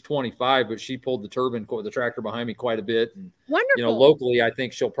 She's 25, but she pulled the tractor behind me quite a bit. And, wonderful. Locally, I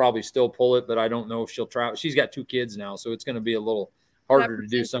think she'll probably still pull it, but I don't know if she'll try. She's got 2 kids now, so it's going to be a little harder to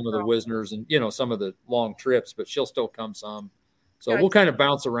do some of the Wisners and, some of the long trips, but she'll still come some. So we'll kind of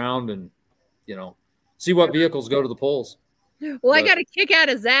bounce around and, see what vehicles go to the pulls. Well, I got a kick out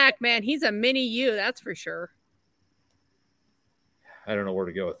of Zach, man. He's a mini you, that's for sure. I don't know where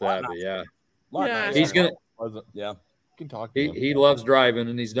to go with that, but yeah. Yeah. He's gonna. Yeah, can talk. He loves driving,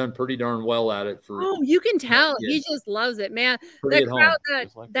 and he's done pretty darn well at it. You can tell he just loves it, man. The crowd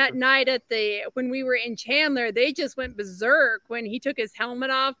that night when we were in Chandler, they just went berserk when he took his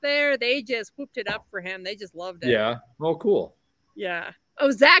helmet off there. They just whooped it up for him. They just loved it. Yeah. Oh, cool. Yeah. Oh,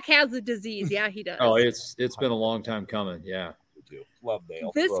 Zach has the disease. Yeah, he does. Oh, it's been a long time coming. Yeah. Love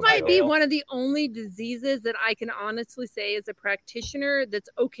Dale. This might be one of the only diseases that I can honestly say as a practitioner that's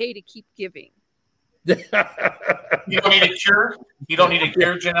okay to keep giving. You don't need a cure? You don't need a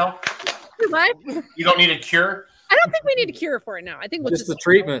cure, Janelle? What? You don't need a cure? I don't think we need a cure for it now. I think we'll just the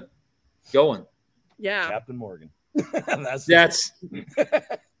treatment going. Yeah. Captain Morgan. That's that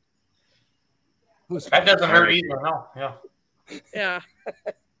doesn't hurt either. No. Yeah.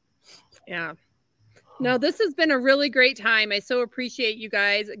 Yeah. No, this has been a really great time. I so appreciate you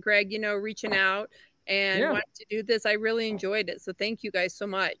guys, Greg, reaching out and wanting to do this. I really enjoyed it. So thank you guys so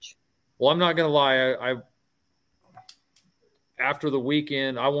much. Well, I'm not going to lie. I after the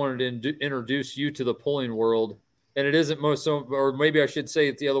weekend, I wanted to introduce you to the pulling world, and it isn't or maybe I should say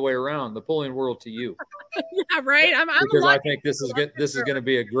it the other way around, the pulling world to you. Yeah, right. Because I think this is going to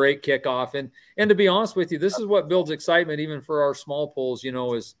be a great kickoff, and to be honest with you, this is what builds excitement even for our small pulls.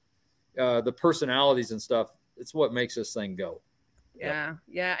 Is the personalities and stuff. It's what makes this thing go. Yeah.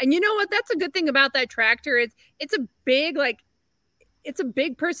 And you know what? That's a good thing about that tractor. It's a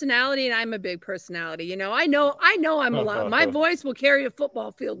big personality, and I'm a big personality. I know I'm a lot. My voice will carry a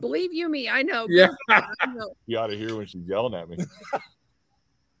football field. Believe you me, I know. Yeah. I know. You ought to hear when she's yelling at me.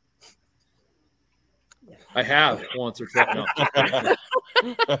 I have once or twice.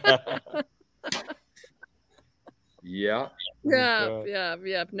 Yeah. No,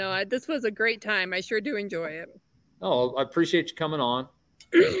 this was a great time. I sure do enjoy it. Oh, I appreciate you coming on.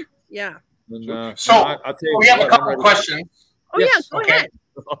 Yeah. And, I'll tell you we have a couple of questions. Oh, yes. Go ahead.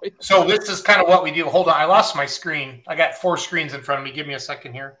 So this is kind of what we do. Hold on. I lost my screen. I got 4 screens in front of me. Give me a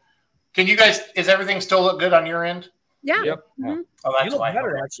second here. Can you guys, is everything still look good on your end? Yeah. Yep. Mm-hmm. Oh, that's you look why.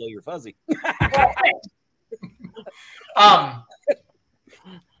 better, actually. You're fuzzy.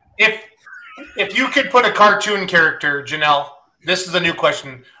 If you could put a cartoon character, Janelle, this is a new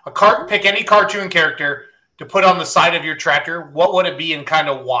question. Pick any cartoon character to put on the side of your tractor. What would it be and kind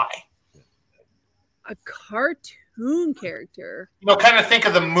of why? A cartoon character. Kind of think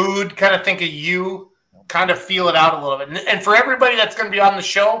of the mood, kind of think of you, kind of feel it out a little bit. And for everybody that's going to be on the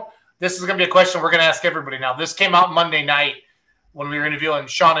show, this is going to be a question we're going to ask everybody now. This came out Monday night when we were interviewing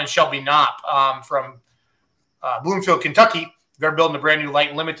Sean and Shelby Knopp from Bloomfield, Kentucky. They're building a brand new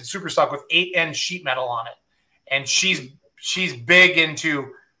light limited super stock with 8N sheet metal on it. And she's she's big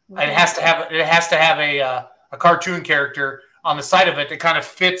into. It has to have a cartoon character on the side of it that kind of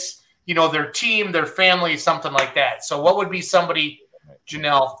fits, their team, their family, something like that. So what would be somebody,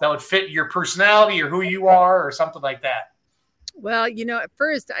 Janelle, that would fit your personality or who you are or something like that? Well, at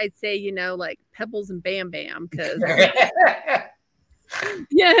first I'd say, like Pebbles and Bam Bam, because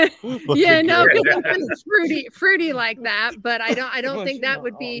yeah, no, fruity like that. But I don't think that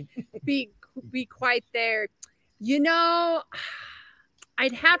would be quite there.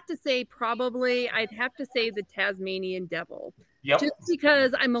 I'd have to say the Tasmanian Devil. Yep. Just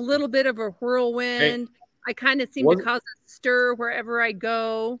because I'm a little bit of a whirlwind. Hey, I kind of seem to cause a stir wherever I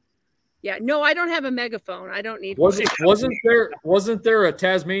go. Yeah, no, I don't have a megaphone. I don't need. Wasn't there a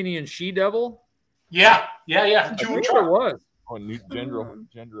Tasmanian she devil? Yeah. I'm sure there was. Oh, new gender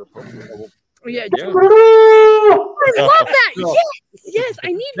appropriate devil. Yeah. Yeah. I love that. Yes,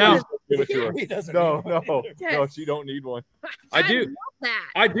 I need now, one. No, she don't need one. I do. Love that.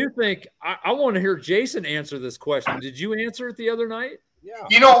 I do think I want to hear Jason answer this question. Did you answer it the other night? Yeah.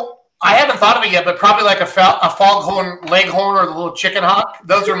 I haven't thought of it yet, but probably like a foghorn, leghorn, or the little chicken hawk.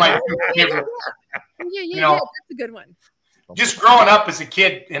 Those are my favorite. Yeah, that's a good one. Just growing up as a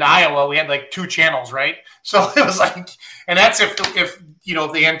kid in Iowa, we had like 2 channels, right? So it was like, and that's if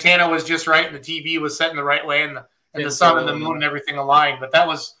the antenna was just right and the TV was set in the right way and the sun and the moon and everything aligned. But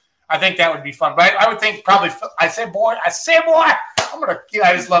I think that would be fun. But I would think probably, I say boy. I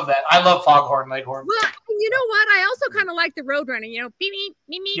just love that. I love foghorn, leghorn. Well, you know what? I also kind of like the road running, beep, beep,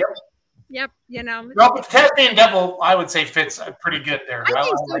 beep. Yep. No, but the Tasmanian Devil, I would say fits pretty good there. I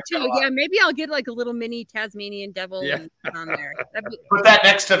think so too. Yeah, maybe I'll get like a little mini Tasmanian Devil and put on there. Put that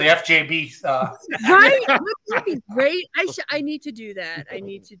next to the FJB. Right? That'd be great. I need to do that.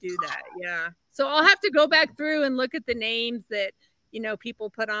 Yeah. So I'll have to go back through and look at the names that people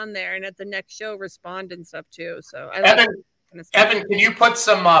put on there, and at the next show respond and stuff too. So Evan, can you put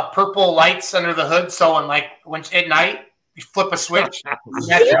some purple lights under the hood so when at night you flip a switch?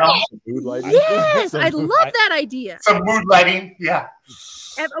 Yes, I love that idea. Some mood lighting, yeah.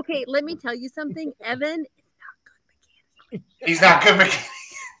 Okay, let me tell you something. Evan is not good mechanic.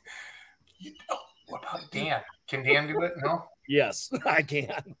 He's not good mechanic. What about Dan? Can Dan do it? No. Yes, I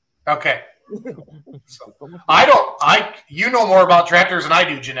can. Okay. So, you know more about tractors than I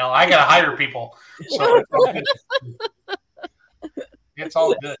do, Janelle. I gotta hire people. So it's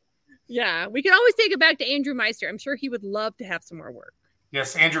all good. Yeah, we can always take it back to Andrew Meister. I'm sure he would love to have some more work.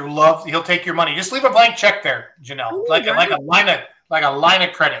 Yes, Andrew he'll take your money. Just leave a blank check there, Janelle. Ooh, like a line of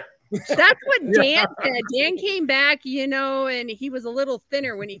credit. That's what Dan said. Dan came back, and he was a little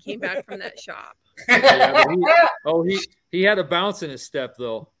thinner when he came back from that shop. He had a bounce in his step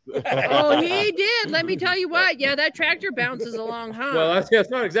though. Oh, he did. Let me tell you what. Yeah, that tractor bounces along, huh? Well, that's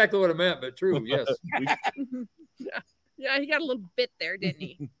not exactly what I meant, but true. Yes. Yeah, he got a little bit there, didn't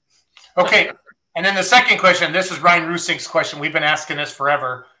he? Okay, and then the second question. This is Ryan Rusink's question. We've been asking this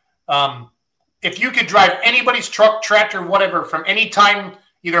forever. If you could drive anybody's truck, tractor, whatever, from any time,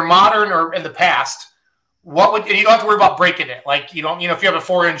 either modern or in the past, and you don't have to worry about breaking it. Like if you have a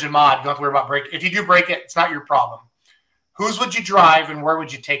 4-engine mod, you don't have to worry about breaking it. If you do break it, it's not your problem. Whose would you drive and where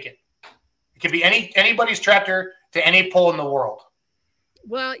would you take it? It could be anybody's tractor to any pole in the world.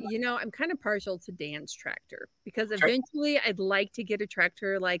 Well, I'm kind of partial to Dan's tractor because eventually I'd like to get a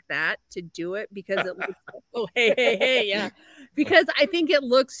tractor like that to do it because it looks hey, yeah. Because I think it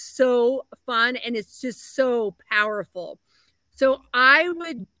looks so fun and it's just so powerful. So I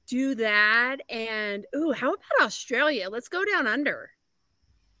would do that. And how about Australia? Let's go down under.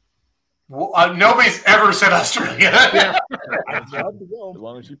 Well, nobody's ever said Australia. Yeah. As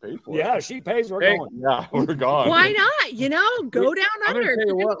long as she pays for it. Yeah, she pays. We're going. Yeah, we're gone. Why not? Go down I'm under. gonna tell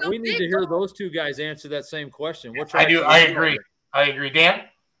you what, we need to hear those two guys answer that same question. I do. I agree. Dan?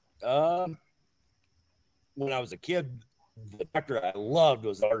 When I was a kid, the tractor I loved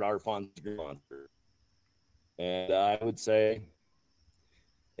was our Fonz Monster. And I would say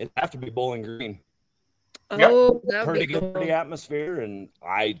it'd have to be Bowling Green. Oh, that would be pretty good cool. atmosphere, and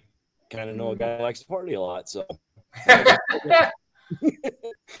I kind of know a guy who likes to party a lot, so.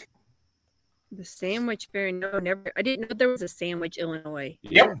 The Sandwich Fair, no, never. I didn't know there was a Sandwich, Illinois.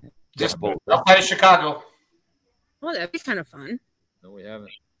 Yep. Just outside of Chicago. Well, that'd be kind of fun. No, we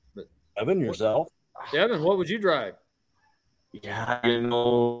haven't. But Evan, yourself? Evan, what would you drive? Yeah,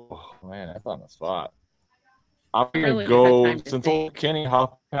 man, that's on the spot. I'm gonna Really go had time to since think. old Kenny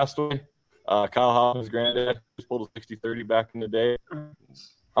Hoff passed away. Kyle Hoffman's granddad just pulled a 60-30 back in the day.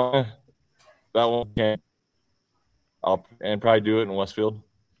 That one can. I'll probably do it in Westfield.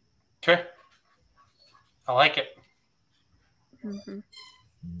 Okay. I like it. Mm-hmm.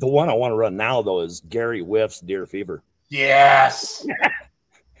 The one I want to run now, though, is Gary Whiff's Deer Fever. Yes.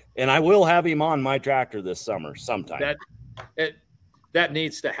 And I will have him on my tractor this summer sometime. That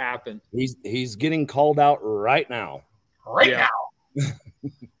needs to happen. He's getting called out right now. Now.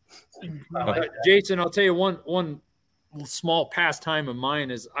 Jason, I'll tell you one small pastime of mine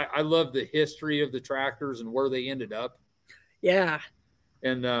is I love the history of the tractors and where they ended up. Yeah.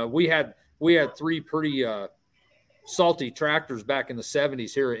 And we had 3 pretty salty tractors back in the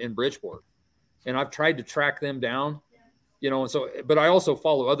 70s here in Bridgeport, and I've tried to track them down, and so, but I also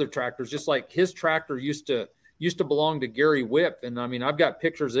follow other tractors, just like his tractor used to belong to Gary Whipp. And I mean, I've got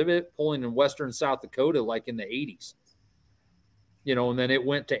pictures of it pulling in Western South Dakota, like in the 80s, and then it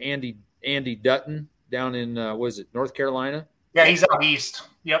went to Andy Dutton down in, North Carolina? Yeah, he's out east.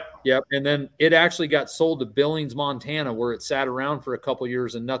 Yep. And then it actually got sold to Billings, Montana, where it sat around for a couple of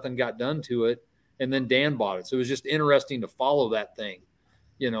years and nothing got done to it. And then Dan bought it. So it was just interesting to follow that thing,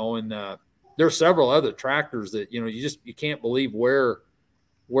 and there's several other tractors that, you can't believe where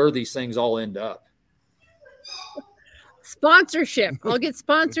these things all end up. Sponsorship. I'll get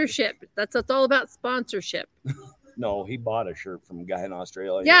sponsorship. That's all about sponsorship. No, he bought a shirt from a guy in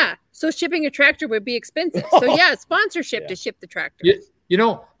Australia. Yeah. So shipping a tractor would be expensive. So yeah, sponsorship to ship the tractor.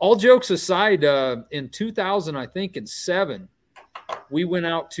 All jokes aside, in 2000, I think in 7, we went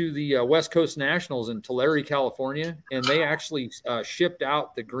out to the West Coast Nationals in Tulare, California, and they actually shipped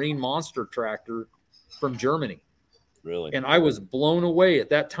out the Green Monster tractor from Germany. Really? And I was blown away. At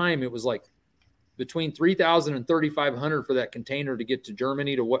that time, it was like between $3,000 and $3,500 for that container to get to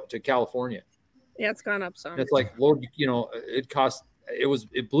Germany to California. Yeah, it's gone up some. It's like, Lord,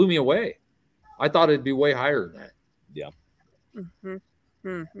 it blew me away. I thought it'd be way higher than that. Yeah.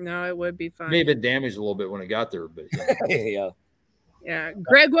 Mm-hmm. No, it would be fun. May have been damaged a little bit when it got there, but yeah. Yeah.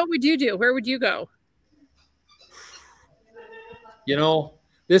 Greg, what would you do? Where would you go?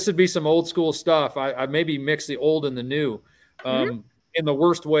 This would be some old school stuff. I maybe mix the old and the new. In the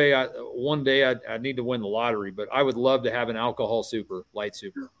worst way, one day I need to win the lottery, but I would love to have an alcohol super, light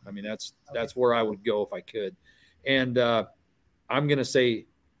super. I mean, that's where I would go if I could. And I'm going to say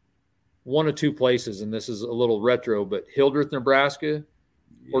one of 2 places, and this is a little retro, but Hildreth, Nebraska,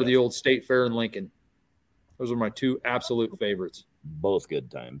 or the old State Fair in Lincoln. Those are my 2 absolute favorites. Both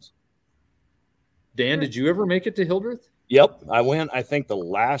good times. Dan, did you ever make it to Hildreth? Yep. I went, I think the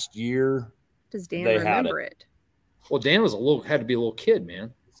last year. Does Dan remember it? Well, Dan had to be a little kid,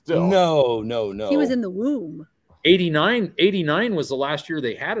 man. Still. No. He was in the womb. 89 was the last year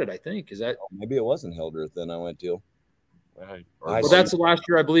they had it, I think. Is that? Maybe it wasn't Hildreth then I went to. Well, that's the last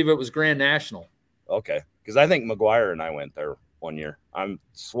year I believe it was Grand National. Okay. Because I think McGuire and I went there one year. I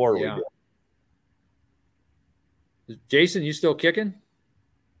swore we did. Jason, you still kicking?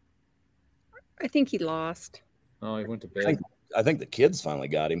 I think he lost. Oh, he went to bed. I think the kids finally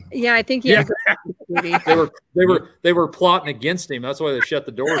got him. Yeah, I think they were plotting against him. That's why they shut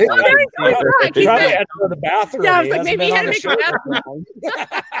the door. He probably had to go to the bathroom. Yeah, I was like, maybe he had to make a bathroom.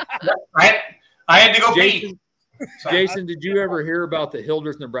 I had to go pee. Jason, did you ever hear about the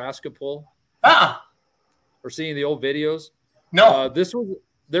Hildreth, Nebraska pull? Or seeing the old videos? No.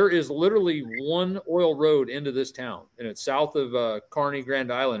 There is literally one oil road into this town, and it's south of Kearney,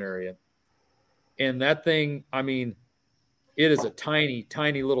 Grand Island area. And that thing, I mean, it is a tiny,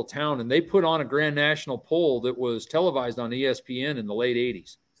 tiny little town. And they put on a Grand National poll that was televised on ESPN in the late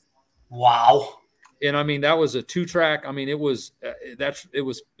 80s. Wow. And I mean, that was a 2-track. I mean, it was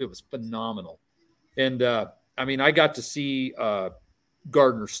phenomenal. And I mean, I got to see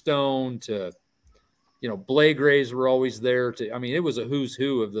Gardner Stone to, Blake Grays were always there I mean, it was a who's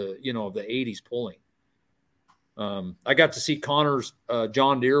who of the, of the 80s pulling. I got to see Connor's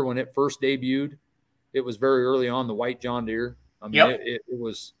John Deere when it first debuted. It was very early on, the white John Deere. I mean, it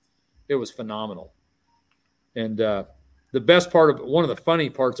was phenomenal. And the best part one of the funny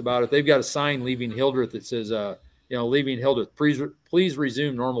parts about it, they've got a sign leaving Hildreth that says, leaving Hildreth, please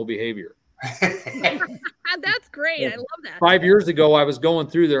resume normal behavior. That's great. I love that. 5 years ago, I was going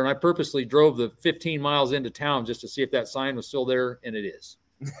through there, and I purposely drove the 15 miles into town just to see if that sign was still there, and it is.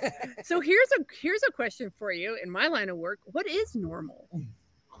 So here's a question for you. In my line of work, what is normal?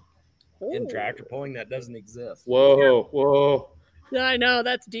 In tractor pulling, that doesn't exist. Whoa. Yeah, I know.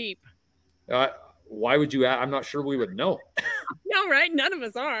 That's deep. Why would you? I'm not sure we would know. No, right? None of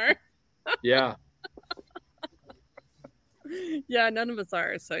us are. Yeah. Yeah, none of us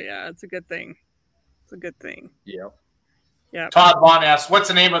are. So yeah, it's a good thing. It's a good thing. Yeah. Yeah. Todd Vaughn asks, "What's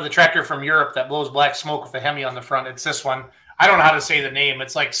the name of the tractor from Europe that blows black smoke with a Hemi on the front?" It's this one. I don't know how to say the name.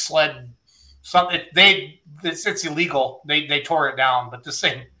 It's like sled. Something. It's illegal. They tore it down, but this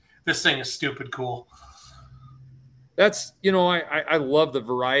thing is stupid cool. That's I love the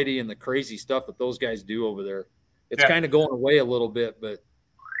variety and the crazy stuff that those guys do over there. It's kind of going away a little bit, but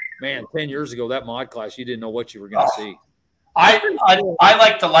man, 10 years ago, that mod class, you didn't know what you were going to see. I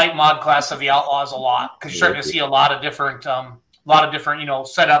like the light mod class of the Outlaws a lot because you're starting to see a lot of different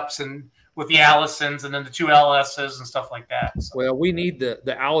setups and with the Allisons and then the 2 LSs and stuff like that. So. Well, we need the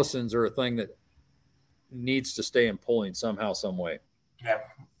Allisons are a thing that needs to stay in pulling somehow, some way. Yeah.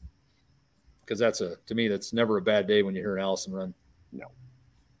 Because to me, that's never a bad day when you hear an Allison run.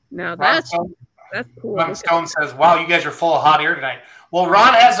 No, that's cool. Ron Stone says, "Wow, you guys are full of hot air tonight." Well,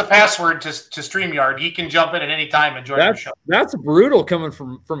 Ron has the password to StreamYard. He can jump in at any time and join the show. That's brutal coming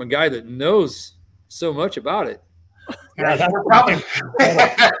from a guy that knows so much about it. Yeah, we're probably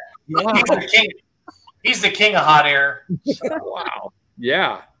he's the king of hot air. Wow.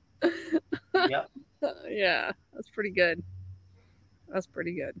 Yeah. Yeah. Yeah, that's pretty good.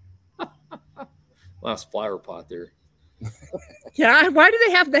 Last flower pot there. Yeah, why do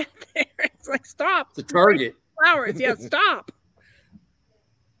they have that there? It's like, stop. The target. Flowers, yeah, stop.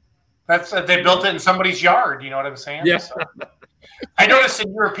 That's they built it in somebody's yard. You know what I'm saying? Yeah. So. I noticed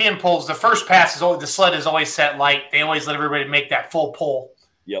in European pulls, the first pass is always the sled is always set light. They always let everybody make that full pull.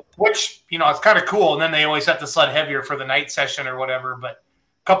 Yep. Which it's kind of cool. And then they always set the sled heavier for the night session or whatever. But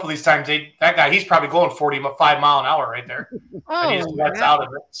a couple of these times, that guy, he's probably going 45 mile an hour right there. And he's nuts out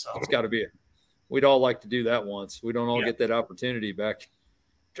of it. So it's got to be it. We'd all like to do that once. We don't all get that opportunity back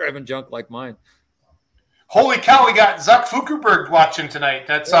driving junk like mine. Holy cow, we got Zuck Fukerberg watching tonight.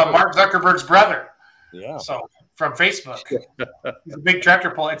 That's Mark Zuckerberg's brother. Yeah. So from Facebook. He's a big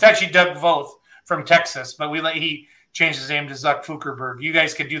tractor puller. It's actually Doug Voth from Texas, but he changed his name to Zuck Fukerberg. You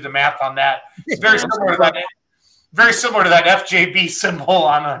guys could do the math on that. It's very similar to that FJB symbol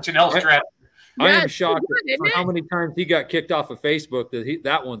on Janelle's tractor. I am shocked for how many times he got kicked off of Facebook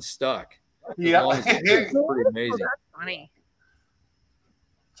that one stuck. Yeah. It's pretty amazing. That's funny.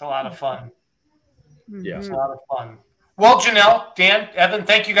 It's a lot of fun. Yeah. It's a lot of fun. Well, Janelle, Dan, Evan,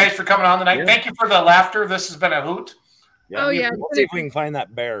 thank you guys for coming on tonight. Yeah. Thank you for the laughter. This has been a hoot. Yeah, we'll see if we can find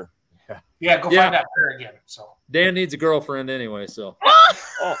that bear. Yeah, go find that bear again. So Dan needs a girlfriend anyway, so.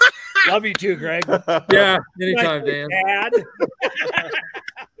 Oh, love you too, Greg. Yeah, anytime, Dan. Dad.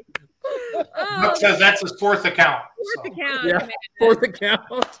 Brooke says that's his fourth account. Fourth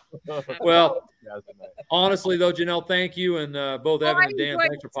account. Well, honestly, though, Janelle, thank you. And both Evan and Dan,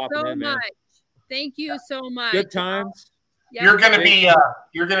 thanks for popping in, man. Thank you so much. Good times. Yeah. You're gonna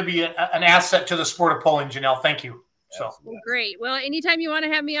be an asset to the sport of pulling, Janelle. Thank you. So great. Well, anytime you want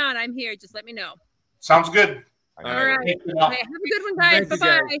to have me on, I'm here. Just let me know. Sounds good. All right. Okay, have a good one, guys.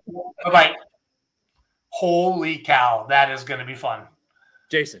 Bye-bye. Bye-bye. Holy cow, that is going to be fun.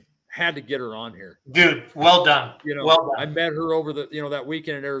 Jason, had to get her on here. Dude, well done. Well done. I met her over that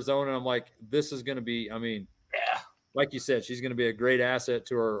weekend in Arizona, and I'm like, this is going to be, like you said, she's going to be a great asset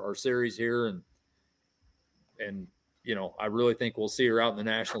to our series here. And I really think we'll see her out in the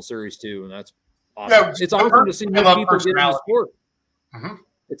national series too. And that's awesome. Yeah, it's awesome to see new people get in the sport. Mm-hmm.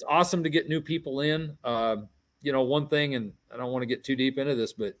 It's awesome to get new people in. One thing, and I don't want to get too deep into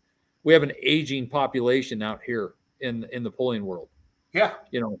this, but we have an aging population out here in the pulling world. Yeah.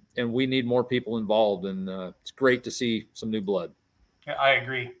 And we need more people involved, and it's great to see some new blood. Yeah, I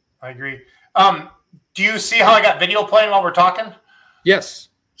agree. Do you see how I got video playing while we're talking? Yes.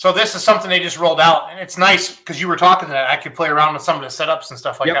 So this is something they just rolled out, and it's nice because you were talking that I could play around with some of the setups and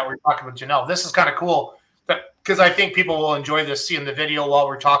stuff like that. We were talking with Janelle. This is kind of cool because I think people will enjoy this, seeing the video while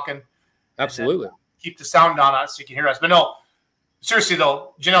we're talking. Absolutely. Keep the sound on us so you can hear us. But no, seriously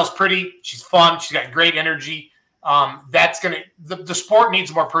though, Janelle's pretty. She's fun. She's got great energy. That's the sport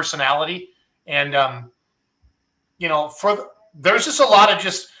needs more personality, and there's just a lot of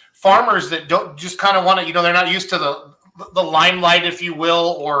just farmers that don't just kind of want to. They're not used to the limelight, if you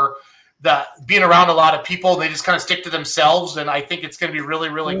will, or the being around a lot of people. They just kind of stick to themselves, and I think it's going to be really,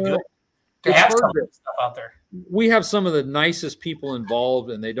 really good to have some of this stuff out there. We have some of the nicest people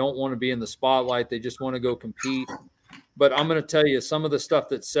involved, and they don't want to be in the spotlight. They just want to go compete. But I'm going to tell you, some of the stuff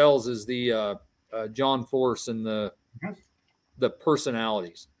that sells is the John Force and the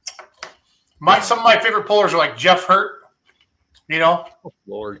personalities. Some of my favorite pullers are like Jeff Hurt. Oh,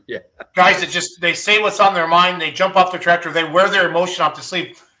 Lord, yeah. Guys that they say what's on their mind. They jump off their tractor. They wear their emotion off the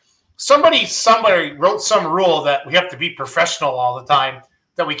sleeve. Somebody wrote some rule that we have to be professional all the time,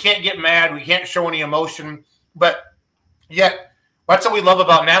 that we can't get mad. We can't show any emotion. But yet, that's what we love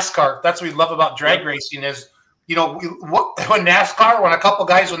about NASCAR. That's what we love about drag racing is, when NASCAR, when a couple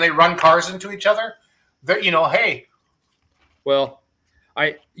guys, when they run cars into each other, they're, hey. Well,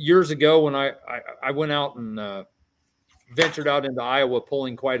 years ago when I went out and ventured out into Iowa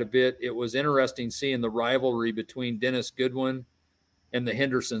pulling quite a bit, it was interesting seeing the rivalry between Dennis Goodwin and the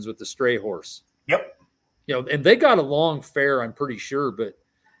Hendersons with the stray horse. Yep. and they got along fair, I'm pretty sure, but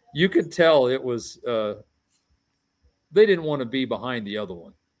you could tell it was they didn't want to be behind the other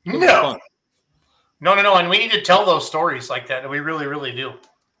one. It was fun. No. And we need to tell those stories like that. We really, really do.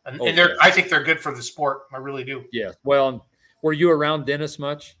 And I think they're good for the sport. I really do. Yeah. Well, were you around Dennis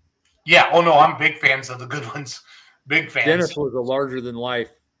much? Yeah. Oh no, I'm big fans of the good ones. Big fans. Dennis was a larger than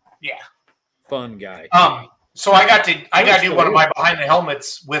life. Yeah. Fun guy. So I got to do one of my behind the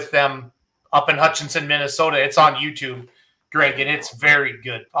helmets with them up in Hutchinson, Minnesota. It's on YouTube, Greg, and it's very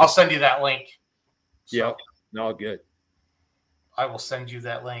good. I'll send you that link. Yeah. No, good. I will send you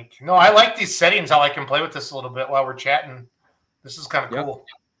that link. No, I like these settings, how I can play with this a little bit while we're chatting. This is kind of cool.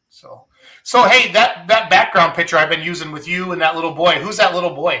 So hey, that background picture I've been using with you and that little boy. Who's that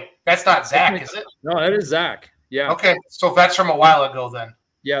little boy? That's not Zach, is it? No, that is Zach. Yeah. Okay, so that's from a while ago then.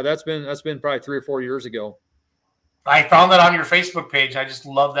 Yeah, that's been probably 3 or 4 years ago. I found that on your Facebook page. I just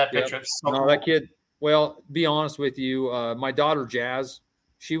love that picture. Yep. It's so cool. That kid. Well, be honest with you, my daughter Jazz,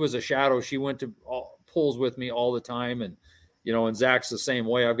 she was a shadow. She went to pulls with me all the time, and and Zach's the same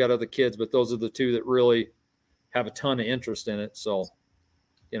way. I've got other kids, but those are the two that really have a ton of interest in it. So,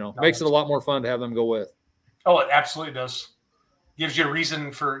 makes it a lot more fun to have them go with. Oh, it absolutely does. Gives you a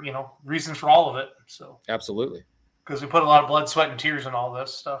reason for all of it. So absolutely, because we put a lot of blood, sweat, and tears in all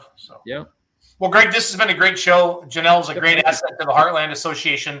this stuff. So yeah. Well, Greg, this has been a great show. Janelle's a great asset to the Heartland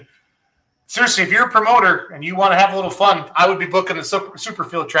Association. Seriously, if you're a promoter and you want to have a little fun, I would be booking the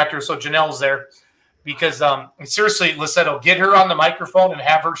Superfield tractor so Janelle's there. Because seriously, Lussetto, get her on the microphone and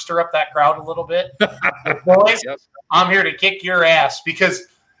have her stir up that crowd a little bit. Boys, I'm here to kick your ass because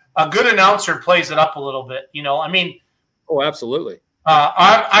a good announcer plays it up a little bit. Oh, absolutely.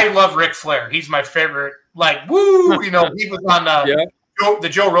 I love Ric Flair. He's my favorite. Like, woo! He was on the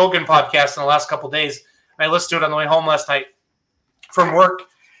Joe Rogan podcast in the last couple of days. I listened to it on the way home last night from work,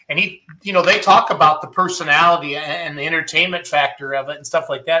 and they talk about the personality and the entertainment factor of it and stuff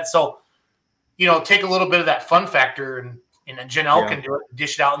like that. So. Take a little bit of that fun factor, and then Janelle can do it,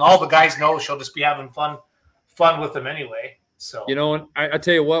 dish it out, and all the guys know she'll just be having fun with them anyway. So and I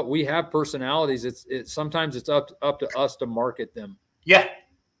tell you what, we have personalities. It's sometimes it's up to us to market them. Yeah.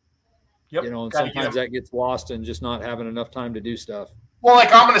 Yep. And sometimes that gets lost in just not having enough time to do stuff. Well,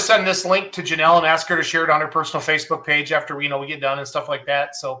 like I'm going to send this link to Janelle and ask her to share it on her personal Facebook page after we get done and stuff like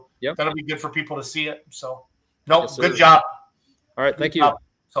that. So that'll be good for people to see it. So good job. All right, thank you.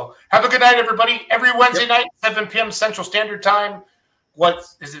 So have a good night, everybody. Every Wednesday night, 7 p.m. Central Standard Time. What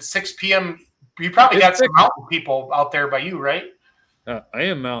is it, 6 p.m.? You probably got some mountain people out there by you, right? I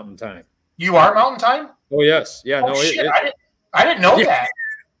am Mountain Time. You are Mountain Time? Oh, yes. Yeah. Shit. I didn't know that.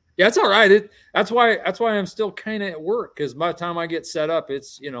 Yeah, it's all right. That's why I'm still kind of at work because by the time I get set up,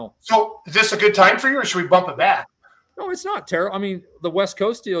 it's, So is this a good time for you or should we bump it back? No, it's not terrible. I mean, the West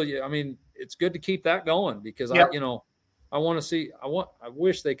Coast deal, it's good to keep that going because I want to see. I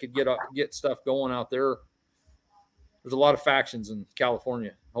wish they could get stuff going out there. There's a lot of factions in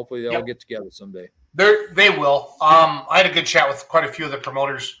California. Hopefully, they'll get together someday. They will. I had a good chat with quite a few of the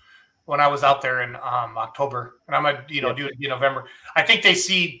promoters when I was out there in October, and I'm gonna do it in November. I think they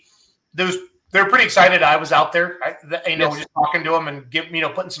see those. They're pretty excited. I was out there. Just talking to them and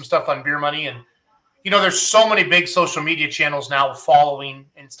putting some stuff on Beer Money, and there's so many big social media channels now following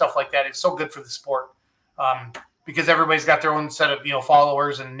and stuff like that. It's so good for the sport. Because everybody's got their own set of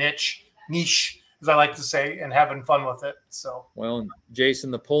followers and niche, as I like to say, and having fun with it. So well,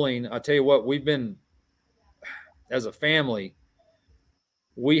 Jason, the pulling, I tell you what, we've been as a family,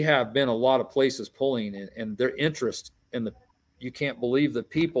 we have been a lot of places pulling, and their interest in you can't believe the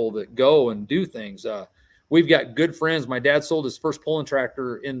people that go and do things. We've got good friends. My dad sold his first pulling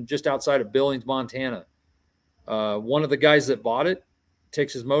tractor in just outside of Billings, Montana. One of the guys that bought it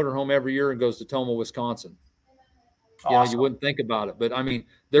takes his motor home every year and goes to Tomah, Wisconsin. Awesome. You wouldn't think about it, but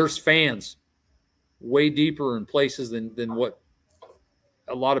there's fans way deeper in places than what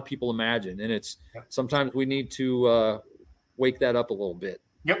a lot of people imagine. And it's sometimes we need to wake that up a little bit.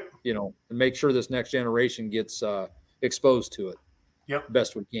 Yep. And make sure this next generation gets exposed to it. Yep.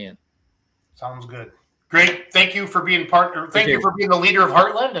 Best we can. Sounds good. Great. Thank you for being Thank you for being the leader of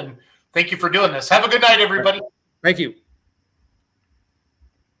Heartland, and thank you for doing this. Have a good night, everybody. Thank you.